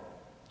 Lord,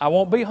 I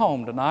won't be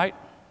home tonight.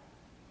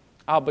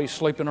 I'll be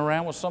sleeping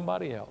around with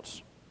somebody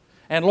else.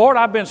 And Lord,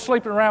 I've been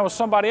sleeping around with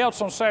somebody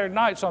else on Saturday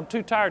night, so I'm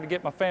too tired to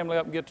get my family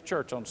up and get to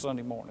church on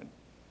Sunday morning.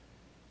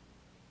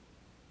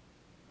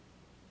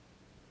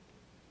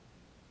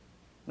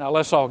 Now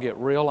let's all get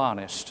real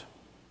honest.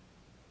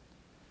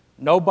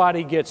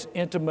 Nobody gets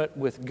intimate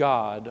with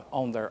God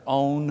on their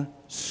own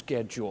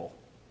schedule.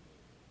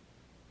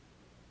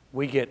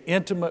 We get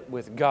intimate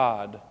with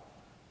God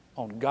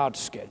on God's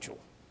schedule.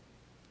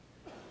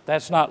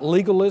 That's not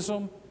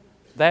legalism.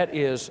 That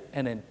is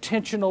an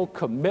intentional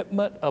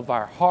commitment of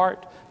our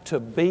heart to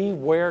be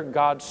where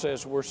God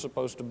says we're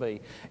supposed to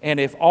be. And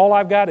if all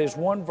I've got is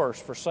one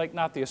verse, forsake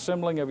not the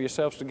assembling of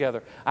yourselves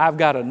together, I've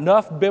got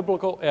enough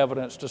biblical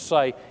evidence to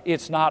say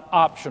it's not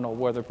optional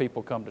whether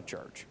people come to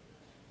church.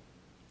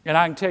 And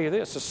I can tell you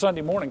this, the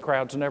Sunday morning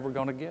crowd's never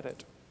going to get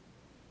it.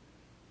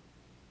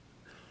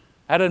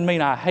 That doesn't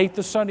mean I hate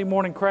the Sunday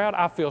morning crowd.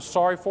 I feel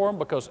sorry for them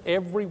because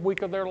every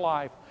week of their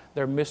life,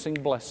 they're missing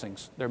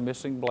blessings. They're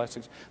missing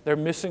blessings. They're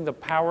missing the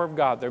power of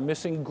God. They're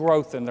missing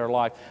growth in their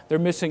life. They're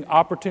missing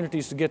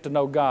opportunities to get to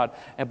know God.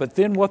 But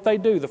then what they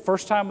do, the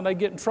first time when they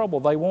get in trouble,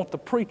 they want the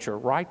preacher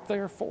right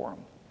there for them.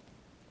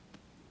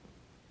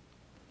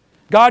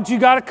 God, you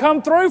got to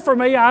come through for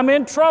me. I'm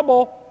in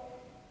trouble.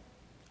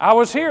 I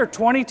was here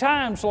 20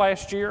 times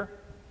last year.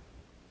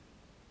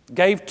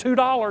 Gave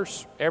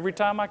 $2 every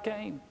time I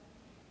came.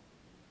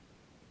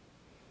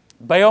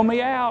 Bail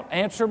me out.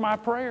 Answer my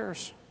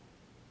prayers.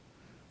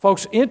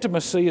 Folks,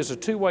 intimacy is a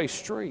two-way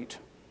street.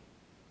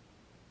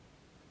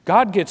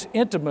 God gets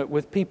intimate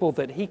with people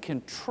that He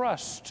can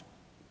trust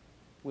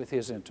with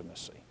His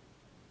intimacy.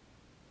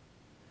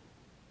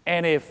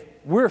 And if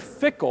we're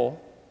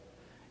fickle,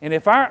 and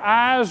if our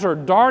eyes are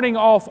darting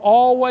off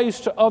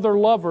always to other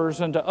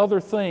lovers and to other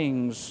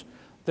things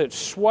that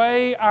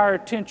sway our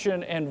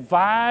attention and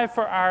vie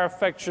for our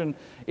affection,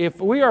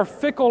 if we are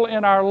fickle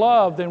in our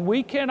love, then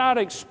we cannot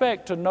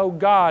expect to know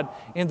God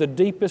in the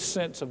deepest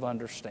sense of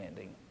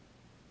understanding.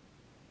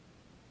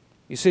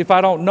 You see, if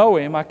I don't know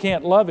Him, I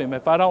can't love Him.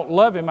 If I don't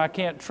love Him, I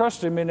can't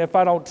trust Him. And if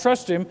I don't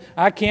trust Him,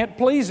 I can't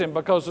please Him,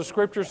 because the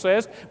Scripture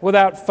says,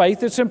 without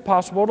faith it's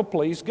impossible to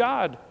please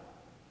God.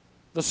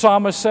 The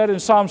psalmist said in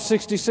Psalm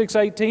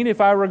 66:18, if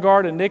I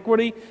regard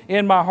iniquity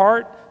in my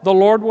heart, the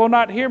Lord will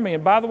not hear me.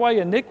 And by the way,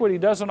 iniquity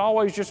doesn't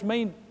always just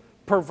mean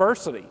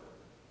perversity.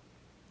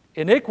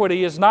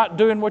 Iniquity is not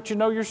doing what you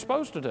know you're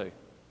supposed to do.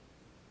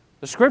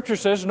 The Scripture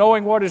says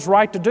knowing what is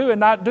right to do and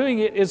not doing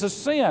it is a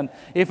sin.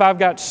 If I've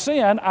got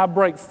sin, I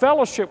break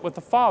fellowship with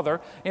the Father.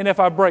 And if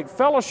I break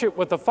fellowship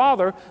with the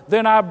Father,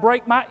 then I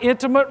break my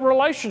intimate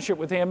relationship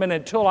with Him. And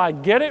until I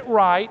get it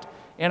right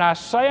and I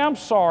say I'm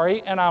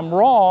sorry and I'm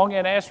wrong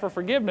and ask for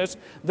forgiveness,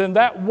 then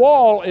that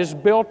wall is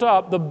built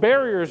up, the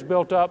barrier is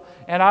built up,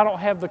 and I don't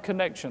have the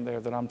connection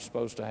there that I'm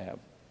supposed to have.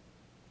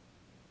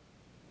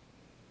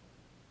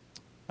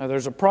 Now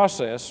there's a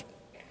process.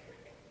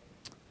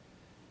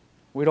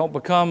 We don't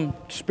become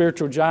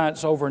spiritual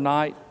giants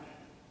overnight.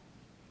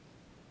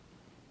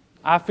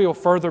 I feel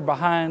further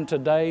behind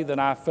today than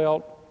I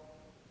felt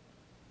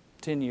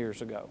 10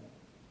 years ago.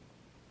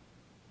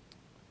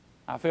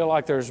 I feel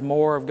like there's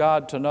more of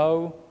God to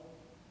know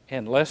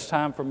and less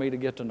time for me to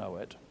get to know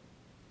it.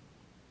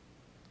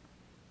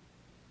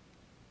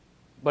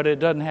 But it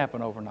doesn't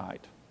happen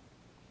overnight.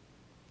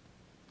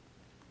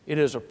 It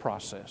is a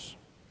process.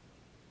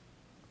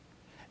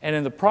 And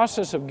in the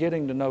process of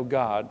getting to know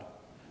God,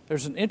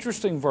 there's an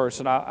interesting verse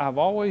that I've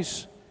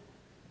always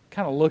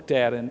kind of looked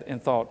at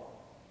and thought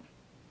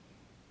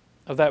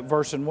of that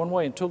verse in one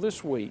way until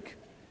this week.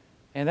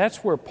 And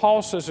that's where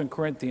Paul says in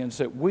Corinthians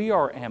that we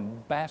are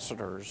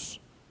ambassadors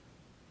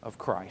of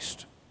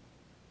Christ.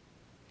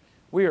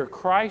 We are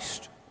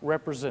Christ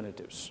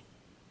representatives.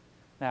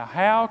 Now,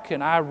 how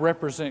can I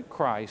represent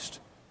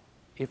Christ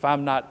if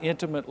I'm not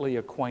intimately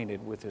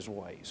acquainted with His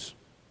ways?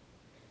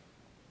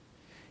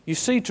 You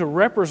see, to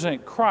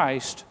represent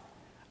Christ,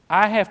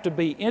 I have to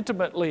be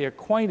intimately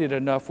acquainted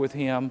enough with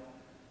Him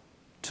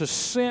to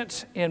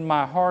sense in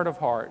my heart of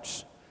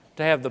hearts,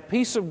 to have the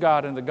peace of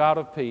God and the God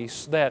of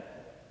peace, that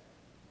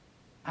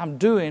I'm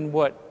doing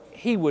what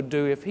He would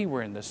do if He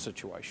were in this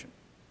situation.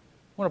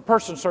 When a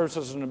person serves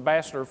as an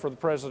ambassador for the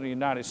President of the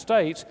United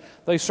States,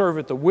 they serve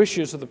at the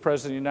wishes of the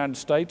President of the United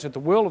States, at the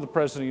will of the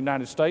President of the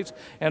United States,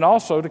 and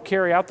also to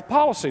carry out the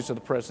policies of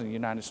the President of the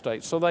United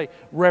States. So they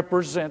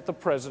represent the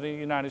President of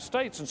the United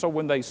States. And so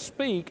when they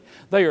speak,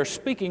 they are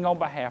speaking on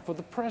behalf of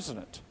the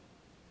President.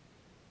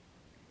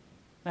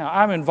 Now,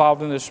 I'm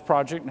involved in this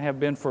project and have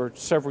been for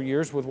several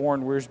years with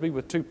Warren Wiersbe,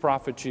 with Two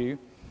Prophets U.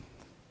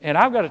 And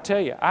I've got to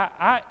tell you,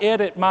 I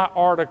edit my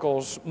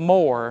articles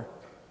more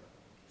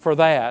for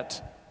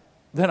that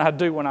than I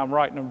do when I'm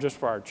writing them just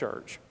for our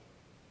church.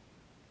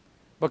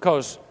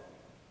 Because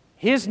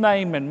his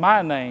name and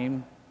my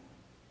name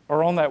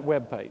are on that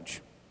webpage.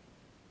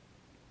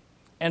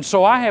 And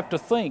so I have to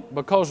think,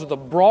 because of the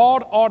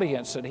broad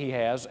audience that he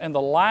has and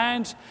the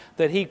lines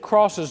that he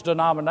crosses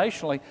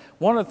denominationally,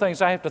 one of the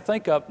things I have to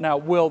think of, now,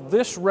 will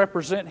this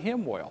represent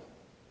him well?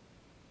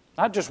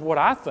 Not just what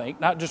I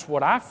think, not just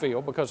what I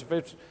feel, because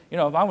if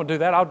I'm going to do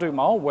that, I'll do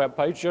my own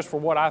webpage just for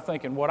what I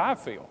think and what I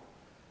feel.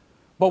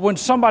 But when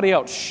somebody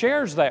else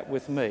shares that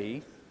with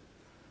me,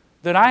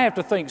 then I have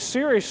to think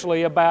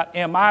seriously about,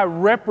 am I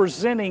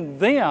representing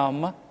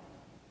them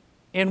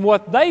in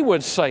what they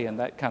would say in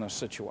that kind of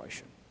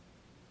situation?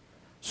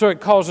 So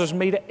it causes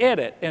me to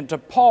edit and to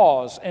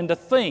pause and to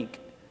think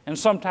and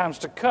sometimes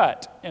to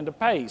cut and to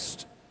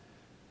paste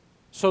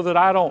so that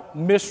I don't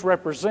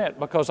misrepresent,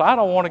 because I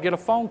don't want to get a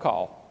phone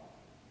call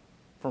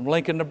from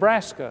Lincoln,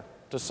 Nebraska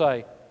to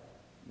say,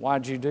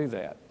 why'd you do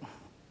that?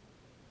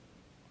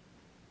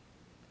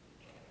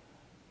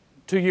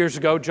 2 years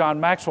ago, John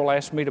Maxwell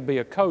asked me to be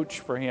a coach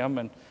for him,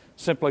 and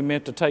simply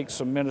meant to take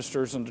some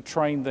ministers and to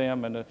train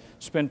them and to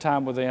spend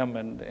time with them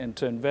and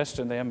to invest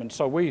in them. And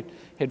so we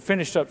had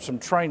finished up some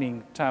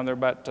training time. There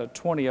were about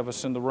 20 of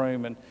us in the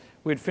room, and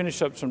we had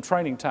finished up some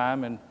training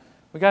time, and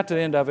we got to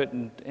the end of it,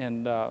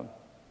 and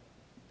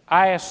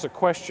I asked the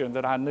question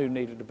that I knew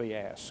needed to be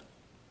asked.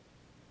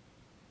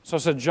 So I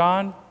said,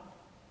 John,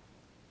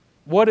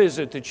 what is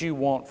it that you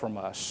want from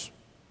us?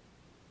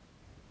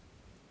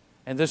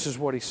 And this is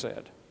what he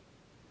said.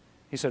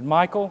 He said,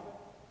 Michael,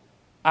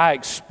 I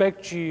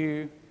expect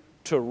you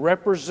to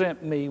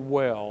represent me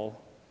well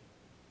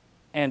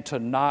and to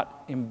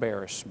not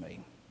embarrass me.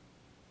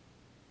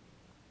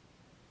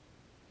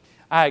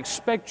 I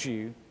expect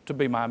you to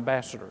be my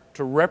ambassador,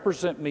 to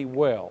represent me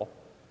well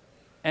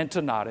and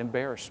to not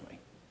embarrass me.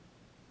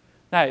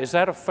 Now, is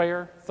that a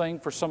fair thing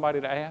for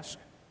somebody to ask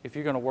if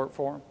you're going to work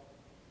for them?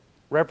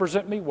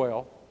 Represent me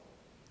well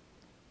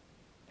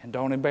and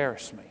don't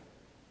embarrass me.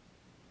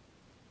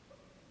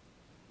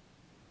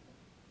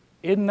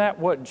 Isn't that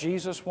what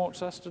Jesus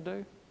wants us to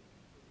do?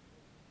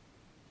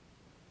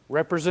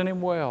 Represent Him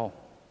well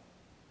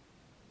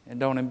and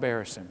don't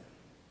embarrass Him.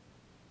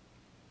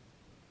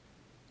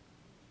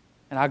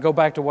 And I go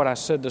back to what I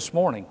said this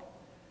morning.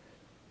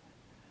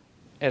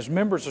 As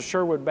members of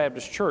Sherwood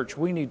Baptist Church,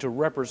 we need to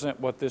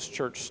represent what this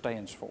church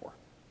stands for.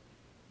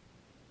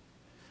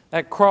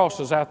 That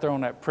cross is out there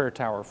on that prayer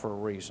tower for a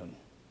reason.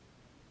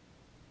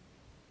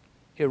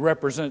 It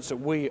represents that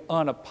we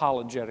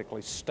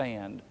unapologetically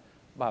stand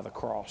by the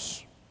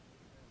cross.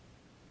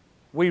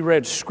 We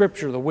read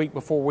Scripture the week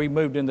before we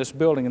moved in this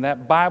building, and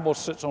that Bible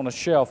sits on a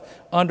shelf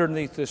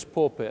underneath this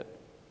pulpit,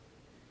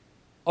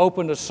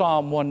 open to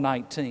Psalm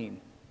 119.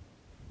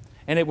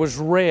 And it was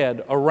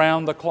read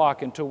around the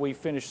clock until we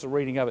finished the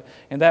reading of it.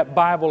 And that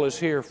Bible is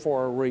here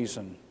for a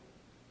reason.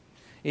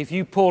 If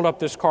you pulled up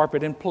this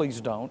carpet, and please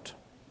don't,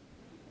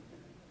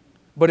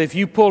 but if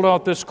you pulled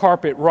out this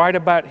carpet right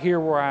about here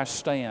where I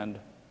stand,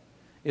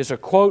 is a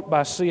quote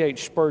by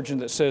C.H. Spurgeon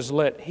that says,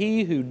 "Let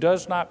he who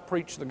does not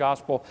preach the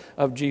gospel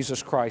of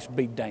Jesus Christ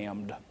be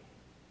damned."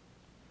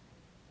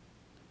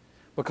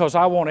 Because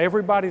I want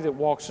everybody that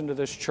walks into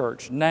this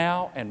church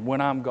now and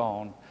when I'm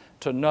gone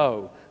to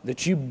know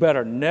that you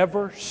better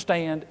never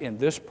stand in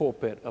this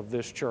pulpit of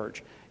this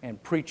church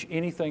and preach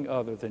anything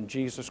other than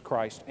Jesus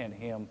Christ and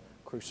Him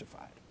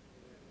crucified.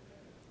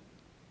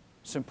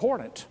 It's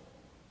important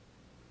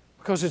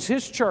because it's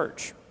His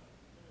church.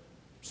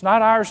 It's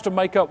not ours to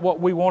make up what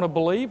we want to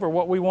believe or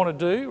what we want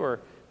to do or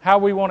how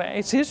we want to.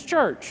 It's His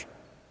church.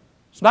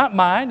 It's not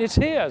mine, it's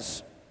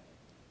His.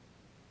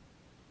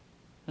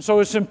 And so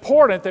it's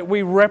important that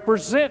we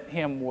represent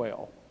Him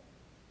well.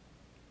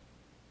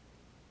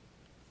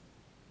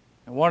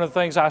 And one of the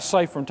things I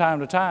say from time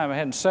to time, I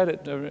hadn't said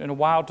it in a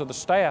while to the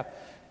staff,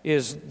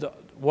 is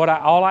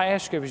all I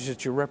ask of you is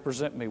that you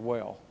represent me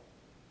well.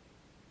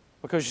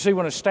 Because you see,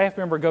 when a staff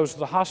member goes to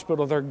the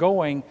hospital, they're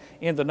going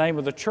in the name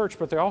of the church,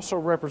 but they also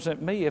represent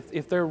me.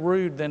 If they're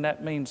rude, then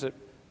that means that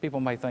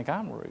people may think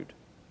I'm rude.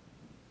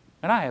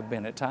 And I have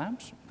been at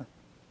times.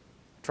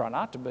 Try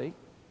not to be.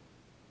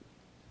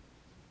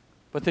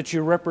 But that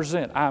you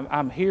represent.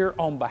 I'm here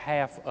on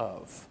behalf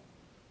of.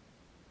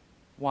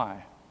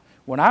 Why?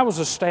 When I was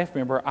a staff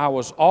member, I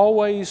was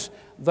always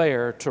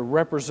there to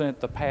represent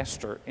the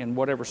pastor in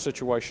whatever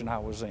situation I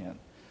was in.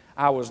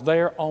 I was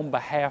there on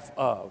behalf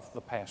of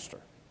the pastor.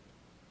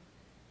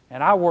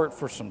 And I worked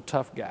for some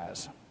tough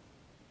guys.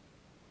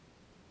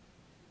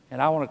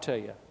 And I want to tell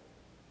you,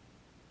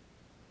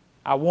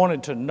 I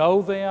wanted to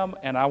know them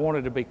and I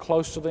wanted to be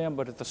close to them,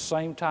 but at the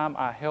same time,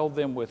 I held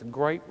them with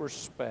great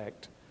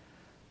respect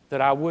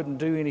that I wouldn't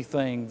do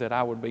anything that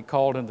I would be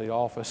called into the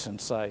office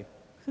and say,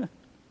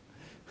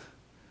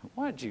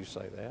 why did you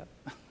say that?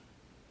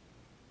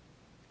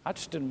 I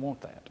just didn't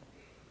want that.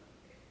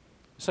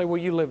 You say,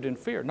 well, you lived in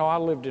fear. No, I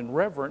lived in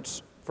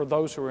reverence for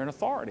those who are in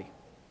authority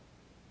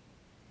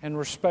and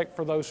respect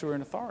for those who are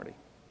in authority.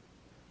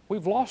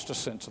 We've lost a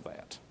sense of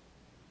that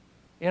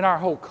in our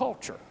whole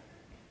culture.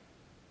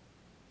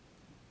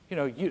 You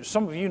know,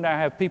 some of you now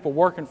have people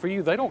working for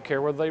you. They don't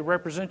care whether they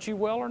represent you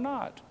well or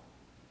not.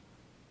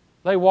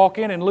 They walk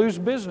in and lose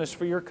business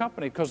for your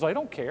company because they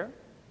don't care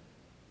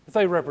if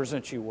they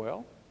represent you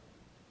well.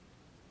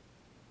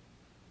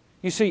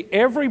 You see,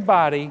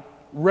 everybody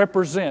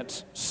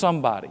represents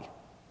somebody.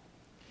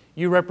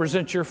 You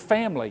represent your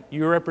family.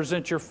 You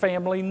represent your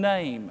family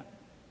name.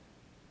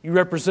 You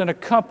represent a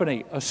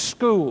company, a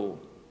school,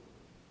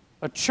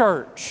 a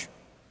church.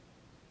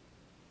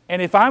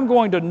 And if I'm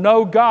going to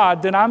know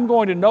God, then I'm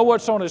going to know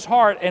what's on His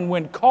heart. And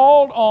when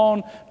called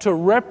on to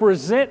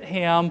represent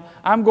Him,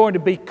 I'm going to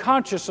be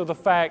conscious of the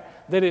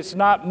fact that it's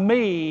not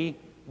me,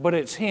 but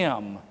it's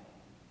Him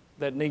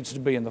that needs to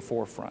be in the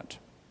forefront.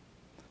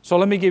 So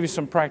let me give you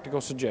some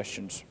practical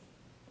suggestions.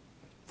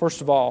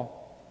 First of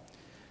all,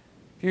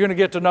 if you're going to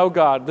get to know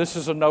God, this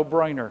is a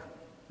no-brainer.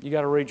 You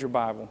got to read your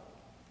Bible.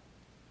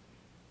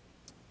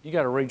 You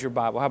got to read your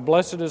Bible. How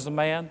blessed is the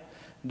man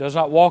who does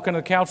not walk in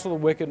the counsel of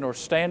the wicked, nor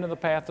stand in the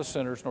path of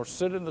sinners, nor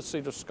sit in the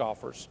seat of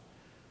scoffers.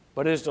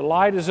 But his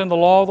delight is in the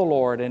law of the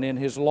Lord, and in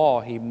His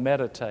law he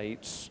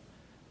meditates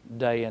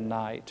day and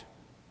night.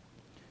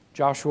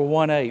 Joshua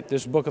 1:8,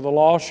 this book of the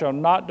law shall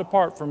not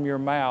depart from your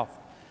mouth,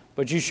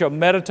 but you shall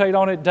meditate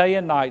on it day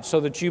and night, so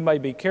that you may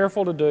be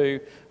careful to do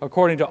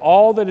according to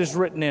all that is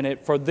written in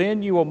it, for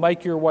then you will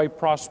make your way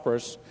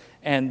prosperous,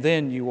 and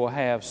then you will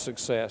have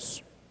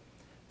success.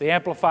 The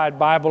Amplified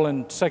Bible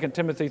in 2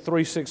 Timothy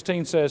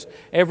 3:16 says,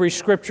 every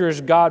scripture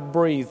is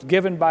God-breathed,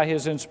 given by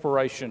His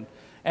inspiration,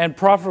 and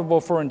profitable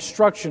for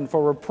instruction,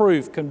 for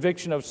reproof,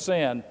 conviction of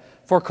sin,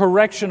 for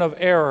correction of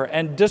error,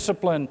 and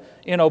discipline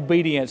in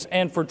obedience,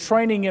 and for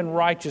training in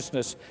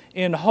righteousness,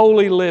 in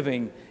holy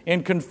living,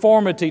 in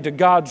conformity to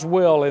God's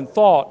will, in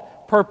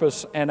thought,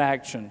 purpose, and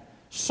action,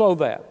 so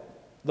that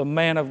the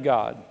man of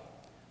God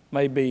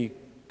may be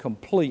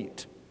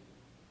complete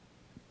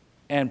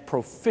and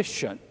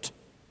proficient,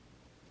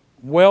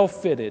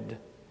 well-fitted,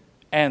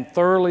 and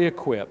thoroughly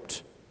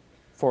equipped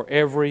for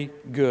every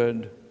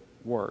good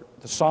work.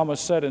 The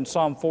psalmist said in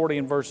Psalm 40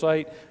 and verse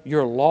 8,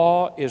 your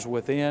law is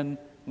within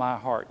my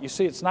heart. You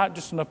see, it's not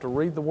just enough to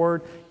read the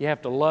Word, you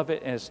have to love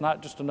it, and it's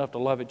not just enough to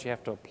love it, you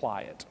have to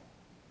apply it.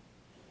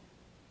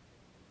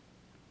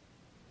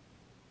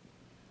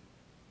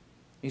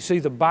 You see,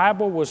 the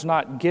Bible was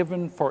not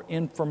given for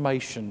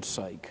information's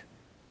sake.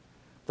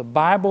 The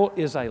Bible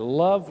is a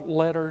love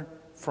letter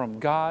from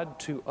God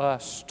to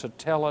us to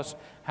tell us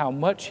how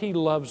much He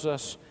loves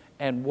us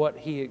and what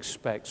He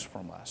expects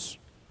from us.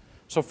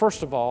 So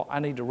first of all, I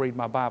need to read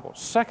my Bible.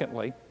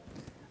 Secondly,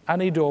 I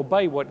need to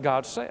obey what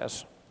God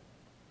says.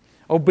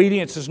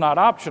 Obedience is not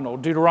optional.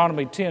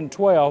 Deuteronomy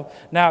 10:12.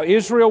 Now,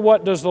 Israel,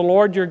 what does the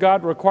Lord your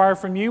God require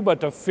from you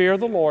but to fear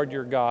the Lord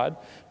your God,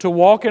 to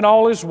walk in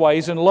all His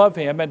ways and love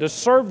Him, and to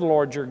serve the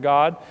Lord your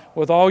God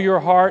with all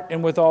your heart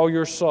and with all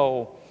your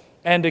soul,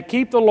 and to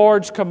keep the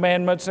Lord's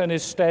commandments and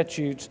His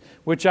statutes,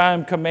 which I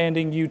am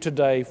commanding you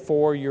today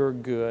for your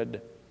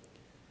good.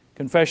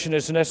 Confession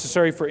is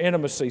necessary for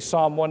intimacy.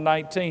 Psalm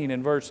 119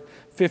 and verse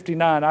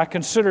 59. I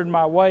considered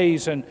my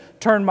ways and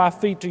turned my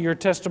feet to your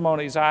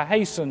testimonies. I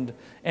hastened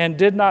and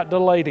did not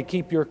delay to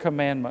keep your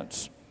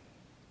commandments.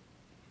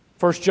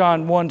 1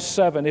 John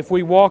 1:7. If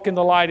we walk in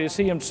the light as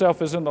He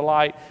Himself is in the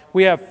light,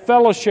 we have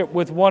fellowship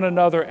with one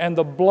another, and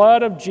the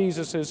blood of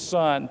Jesus, His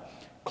Son,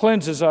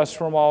 cleanses us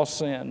from all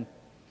sin.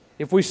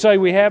 If we say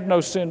we have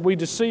no sin, we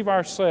deceive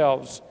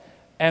ourselves,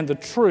 and the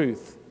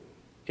truth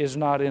is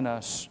not in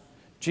us.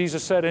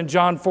 Jesus said in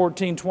John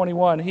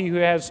 14:21, he who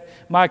has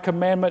my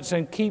commandments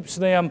and keeps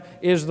them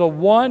is the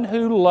one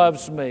who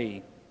loves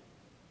me.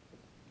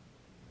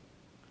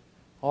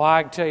 Oh,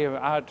 I can tell you,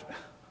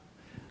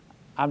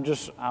 I'm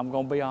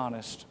going to be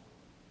honest.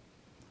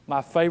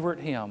 My favorite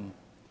hymn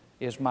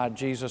is My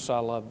Jesus, I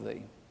Love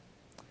Thee.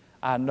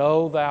 I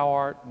know Thou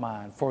art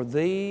mine. For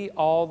Thee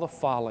all the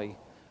folly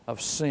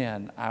of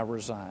sin I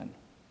resign.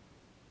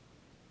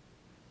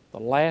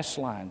 The last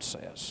line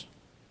says,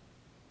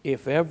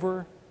 if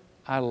ever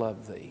I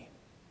love Thee,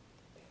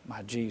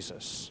 my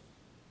Jesus,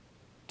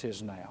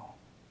 'tis now.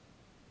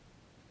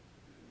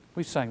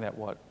 We sang that,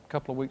 a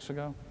couple of weeks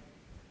ago?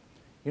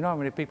 You know how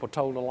many people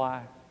told a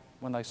lie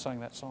when they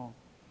sang that song?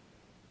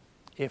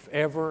 If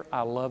ever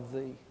I love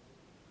Thee,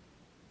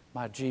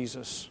 my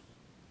Jesus,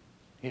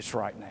 it's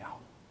right now.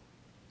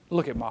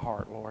 Look at my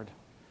heart, Lord.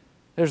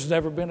 There's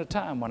never been a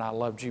time when I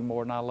loved You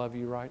more than I love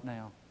You right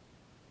now.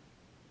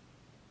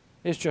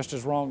 It's just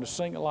as wrong to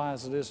sing a lie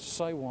as it is to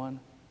say one.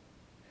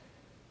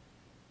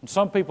 And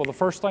some people, the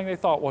first thing they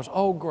thought was,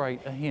 oh,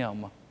 great, a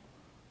hymn.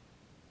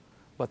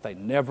 but they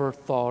never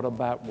thought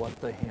about what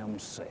the hymn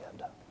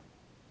said.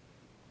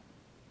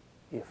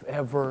 If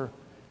ever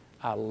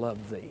I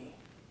love thee,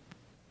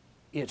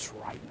 it's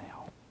right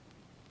now.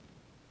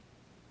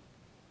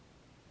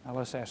 Now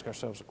let's ask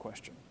ourselves a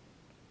question.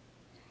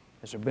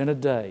 Has there been a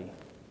day?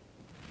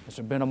 Has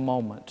there been a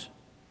moment?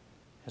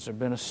 Has there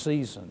been a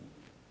season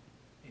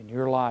in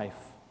your life,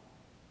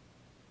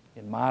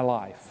 in my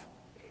life,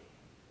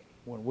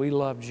 when we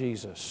love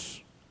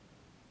Jesus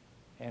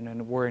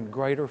and we're in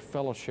greater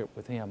fellowship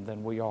with Him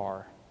than we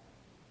are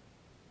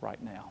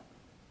right now?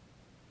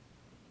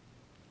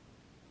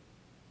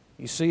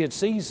 You see,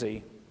 it's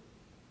easy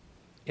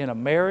in a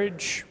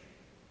marriage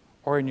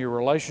or in your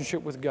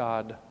relationship with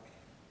God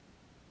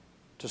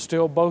to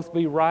still both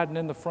be riding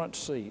in the front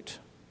seat,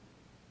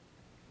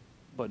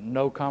 but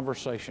no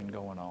conversation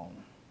going on.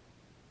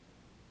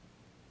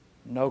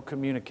 No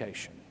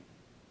communication.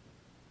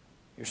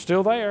 You're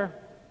still there.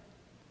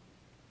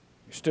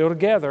 You're still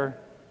together,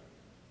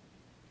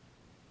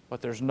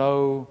 but there's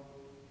no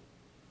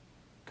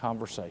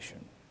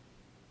conversation.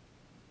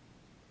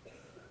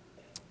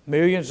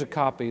 Millions of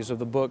copies of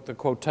the book, The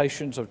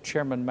Quotations of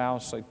Chairman Mao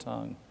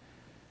Zedong,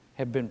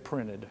 have been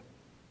printed.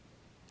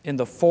 In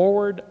the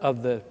foreword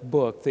of the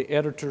book, the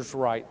editors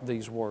write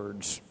these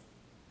words: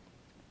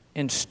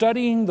 "In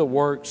studying the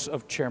works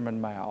of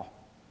Chairman Mao,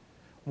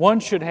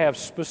 one should have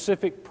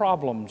specific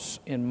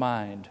problems in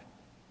mind.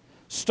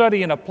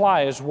 Study and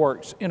apply his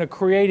works in a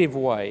creative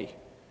way.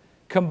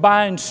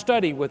 Combine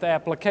study with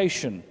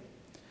application.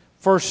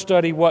 First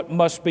study what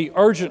must be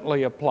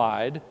urgently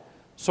applied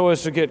so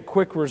as to get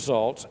quick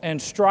results, and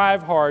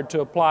strive hard to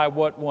apply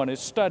what one is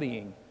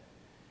studying.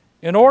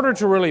 In order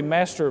to really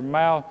master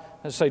Mao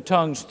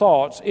Zedong's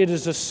thoughts, it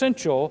is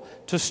essential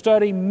to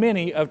study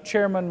many of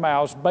Chairman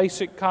Mao's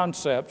basic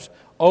concepts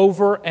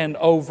over and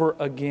over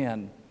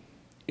again.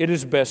 It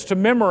is best to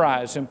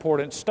memorize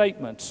important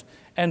statements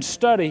and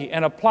study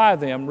and apply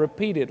them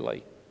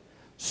repeatedly.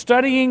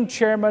 Studying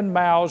Chairman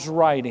Mao's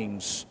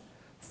writings,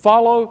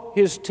 follow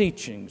his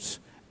teachings,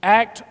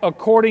 act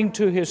according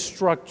to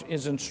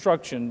his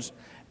instructions,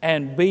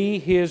 and be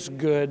his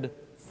good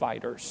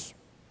fighters."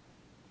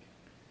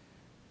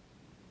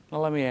 Now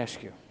let me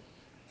ask you,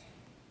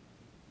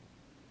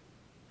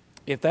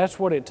 if that's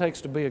what it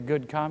takes to be a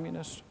good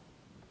communist,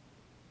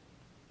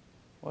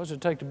 what does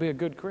it take to be a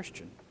good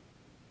Christian?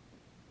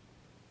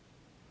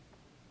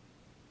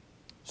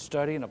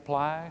 Study and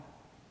apply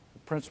the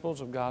principles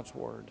of God's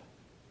Word.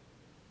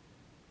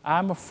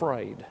 I'm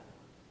afraid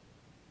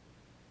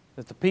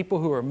that the people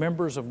who are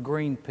members of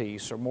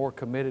Greenpeace are more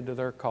committed to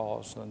their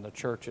cause than the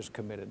church is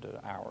committed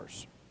to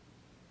ours.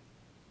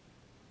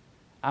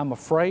 I'm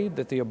afraid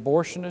that the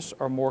abortionists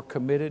are more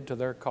committed to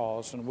their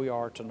cause than we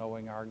are to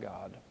knowing our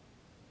God.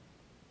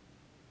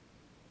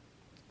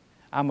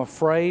 I'm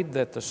afraid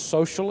that the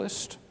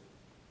socialist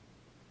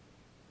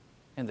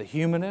and the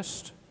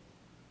humanist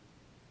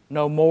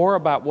know more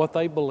about what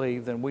they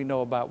believe than we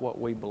know about what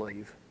we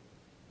believe.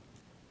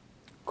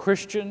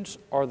 Christians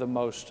are the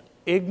most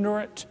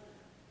ignorant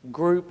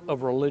group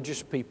of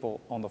religious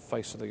people on the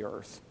face of the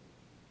earth.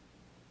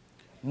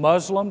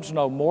 Muslims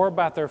know more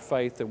about their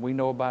faith than we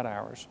know about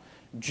ours.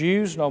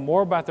 Jews know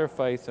more about their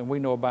faith than we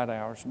know about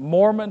ours.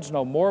 Mormons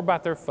know more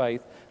about their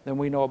faith than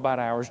we know about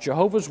ours.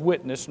 Jehovah's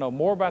Witnesses know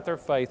more about their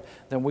faith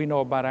than we know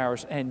about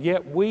ours. And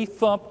yet we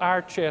thump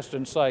our chest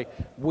and say,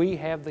 we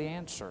have the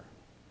answer.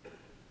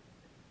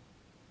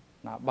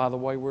 Not by the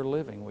way we're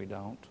living, we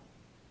don't.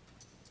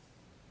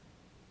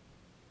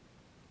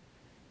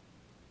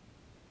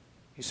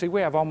 You see,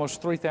 we have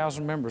almost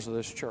 3,000 members of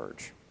this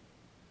church.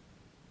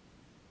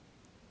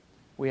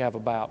 We have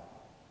about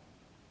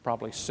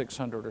probably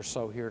 600 or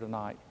so here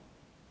tonight.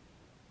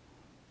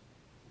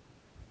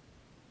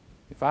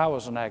 If I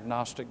was an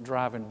agnostic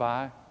driving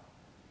by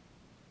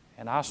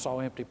and I saw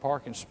empty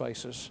parking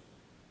spaces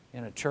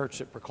in a church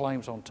that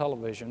proclaims on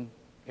television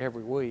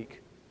every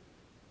week,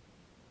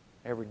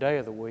 every day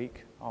of the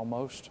week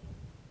almost,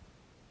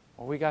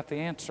 well, we got the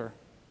answer.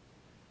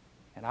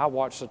 And I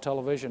watched the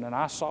television and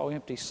I saw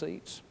empty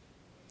seats,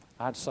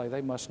 I'd say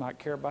they must not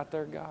care about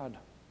their God.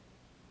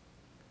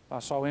 If I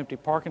saw empty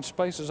parking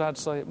spaces, I'd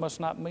say it must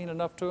not mean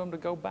enough to them to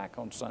go back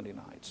on Sunday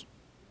nights.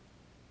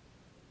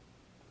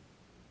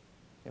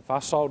 If I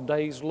saw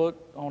dazed look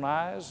on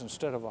eyes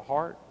instead of a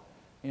heart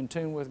in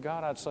tune with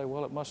God, I'd say,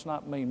 well, it must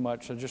not mean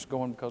much. They're just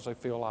going because they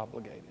feel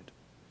obligated.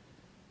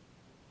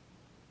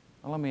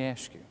 Now, let me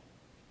ask you,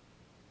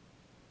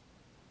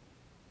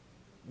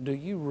 do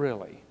you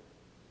really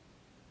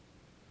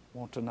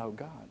want to know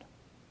God?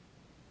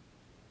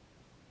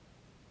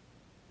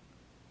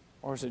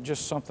 Or is it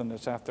just something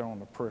that's out there on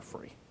the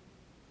periphery?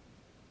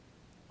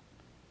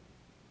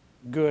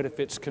 Good if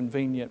it's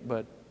convenient,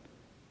 but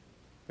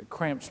if it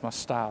cramps my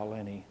style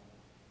any,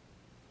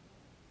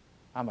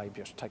 I may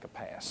just take a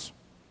pass.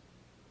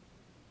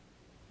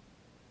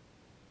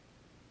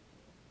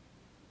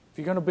 If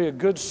you're going to be a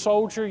good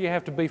soldier, you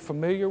have to be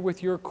familiar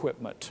with your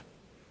equipment.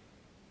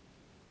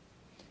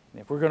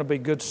 And if we're going to be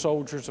good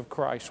soldiers of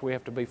Christ, we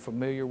have to be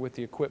familiar with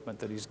the equipment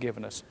that He's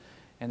given us.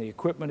 And the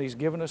equipment He's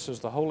given us is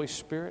the Holy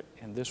Spirit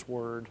and this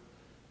Word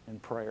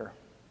and prayer.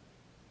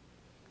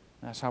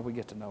 That's how we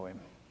get to know Him.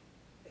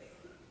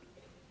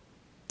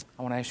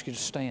 I want to ask you to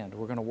stand.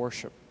 We're going to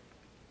worship.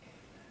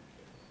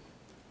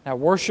 Now,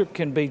 worship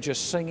can be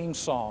just singing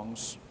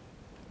songs,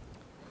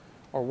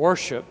 or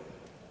worship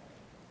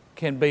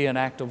can be an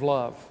act of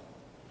love.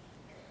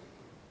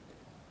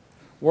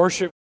 Worship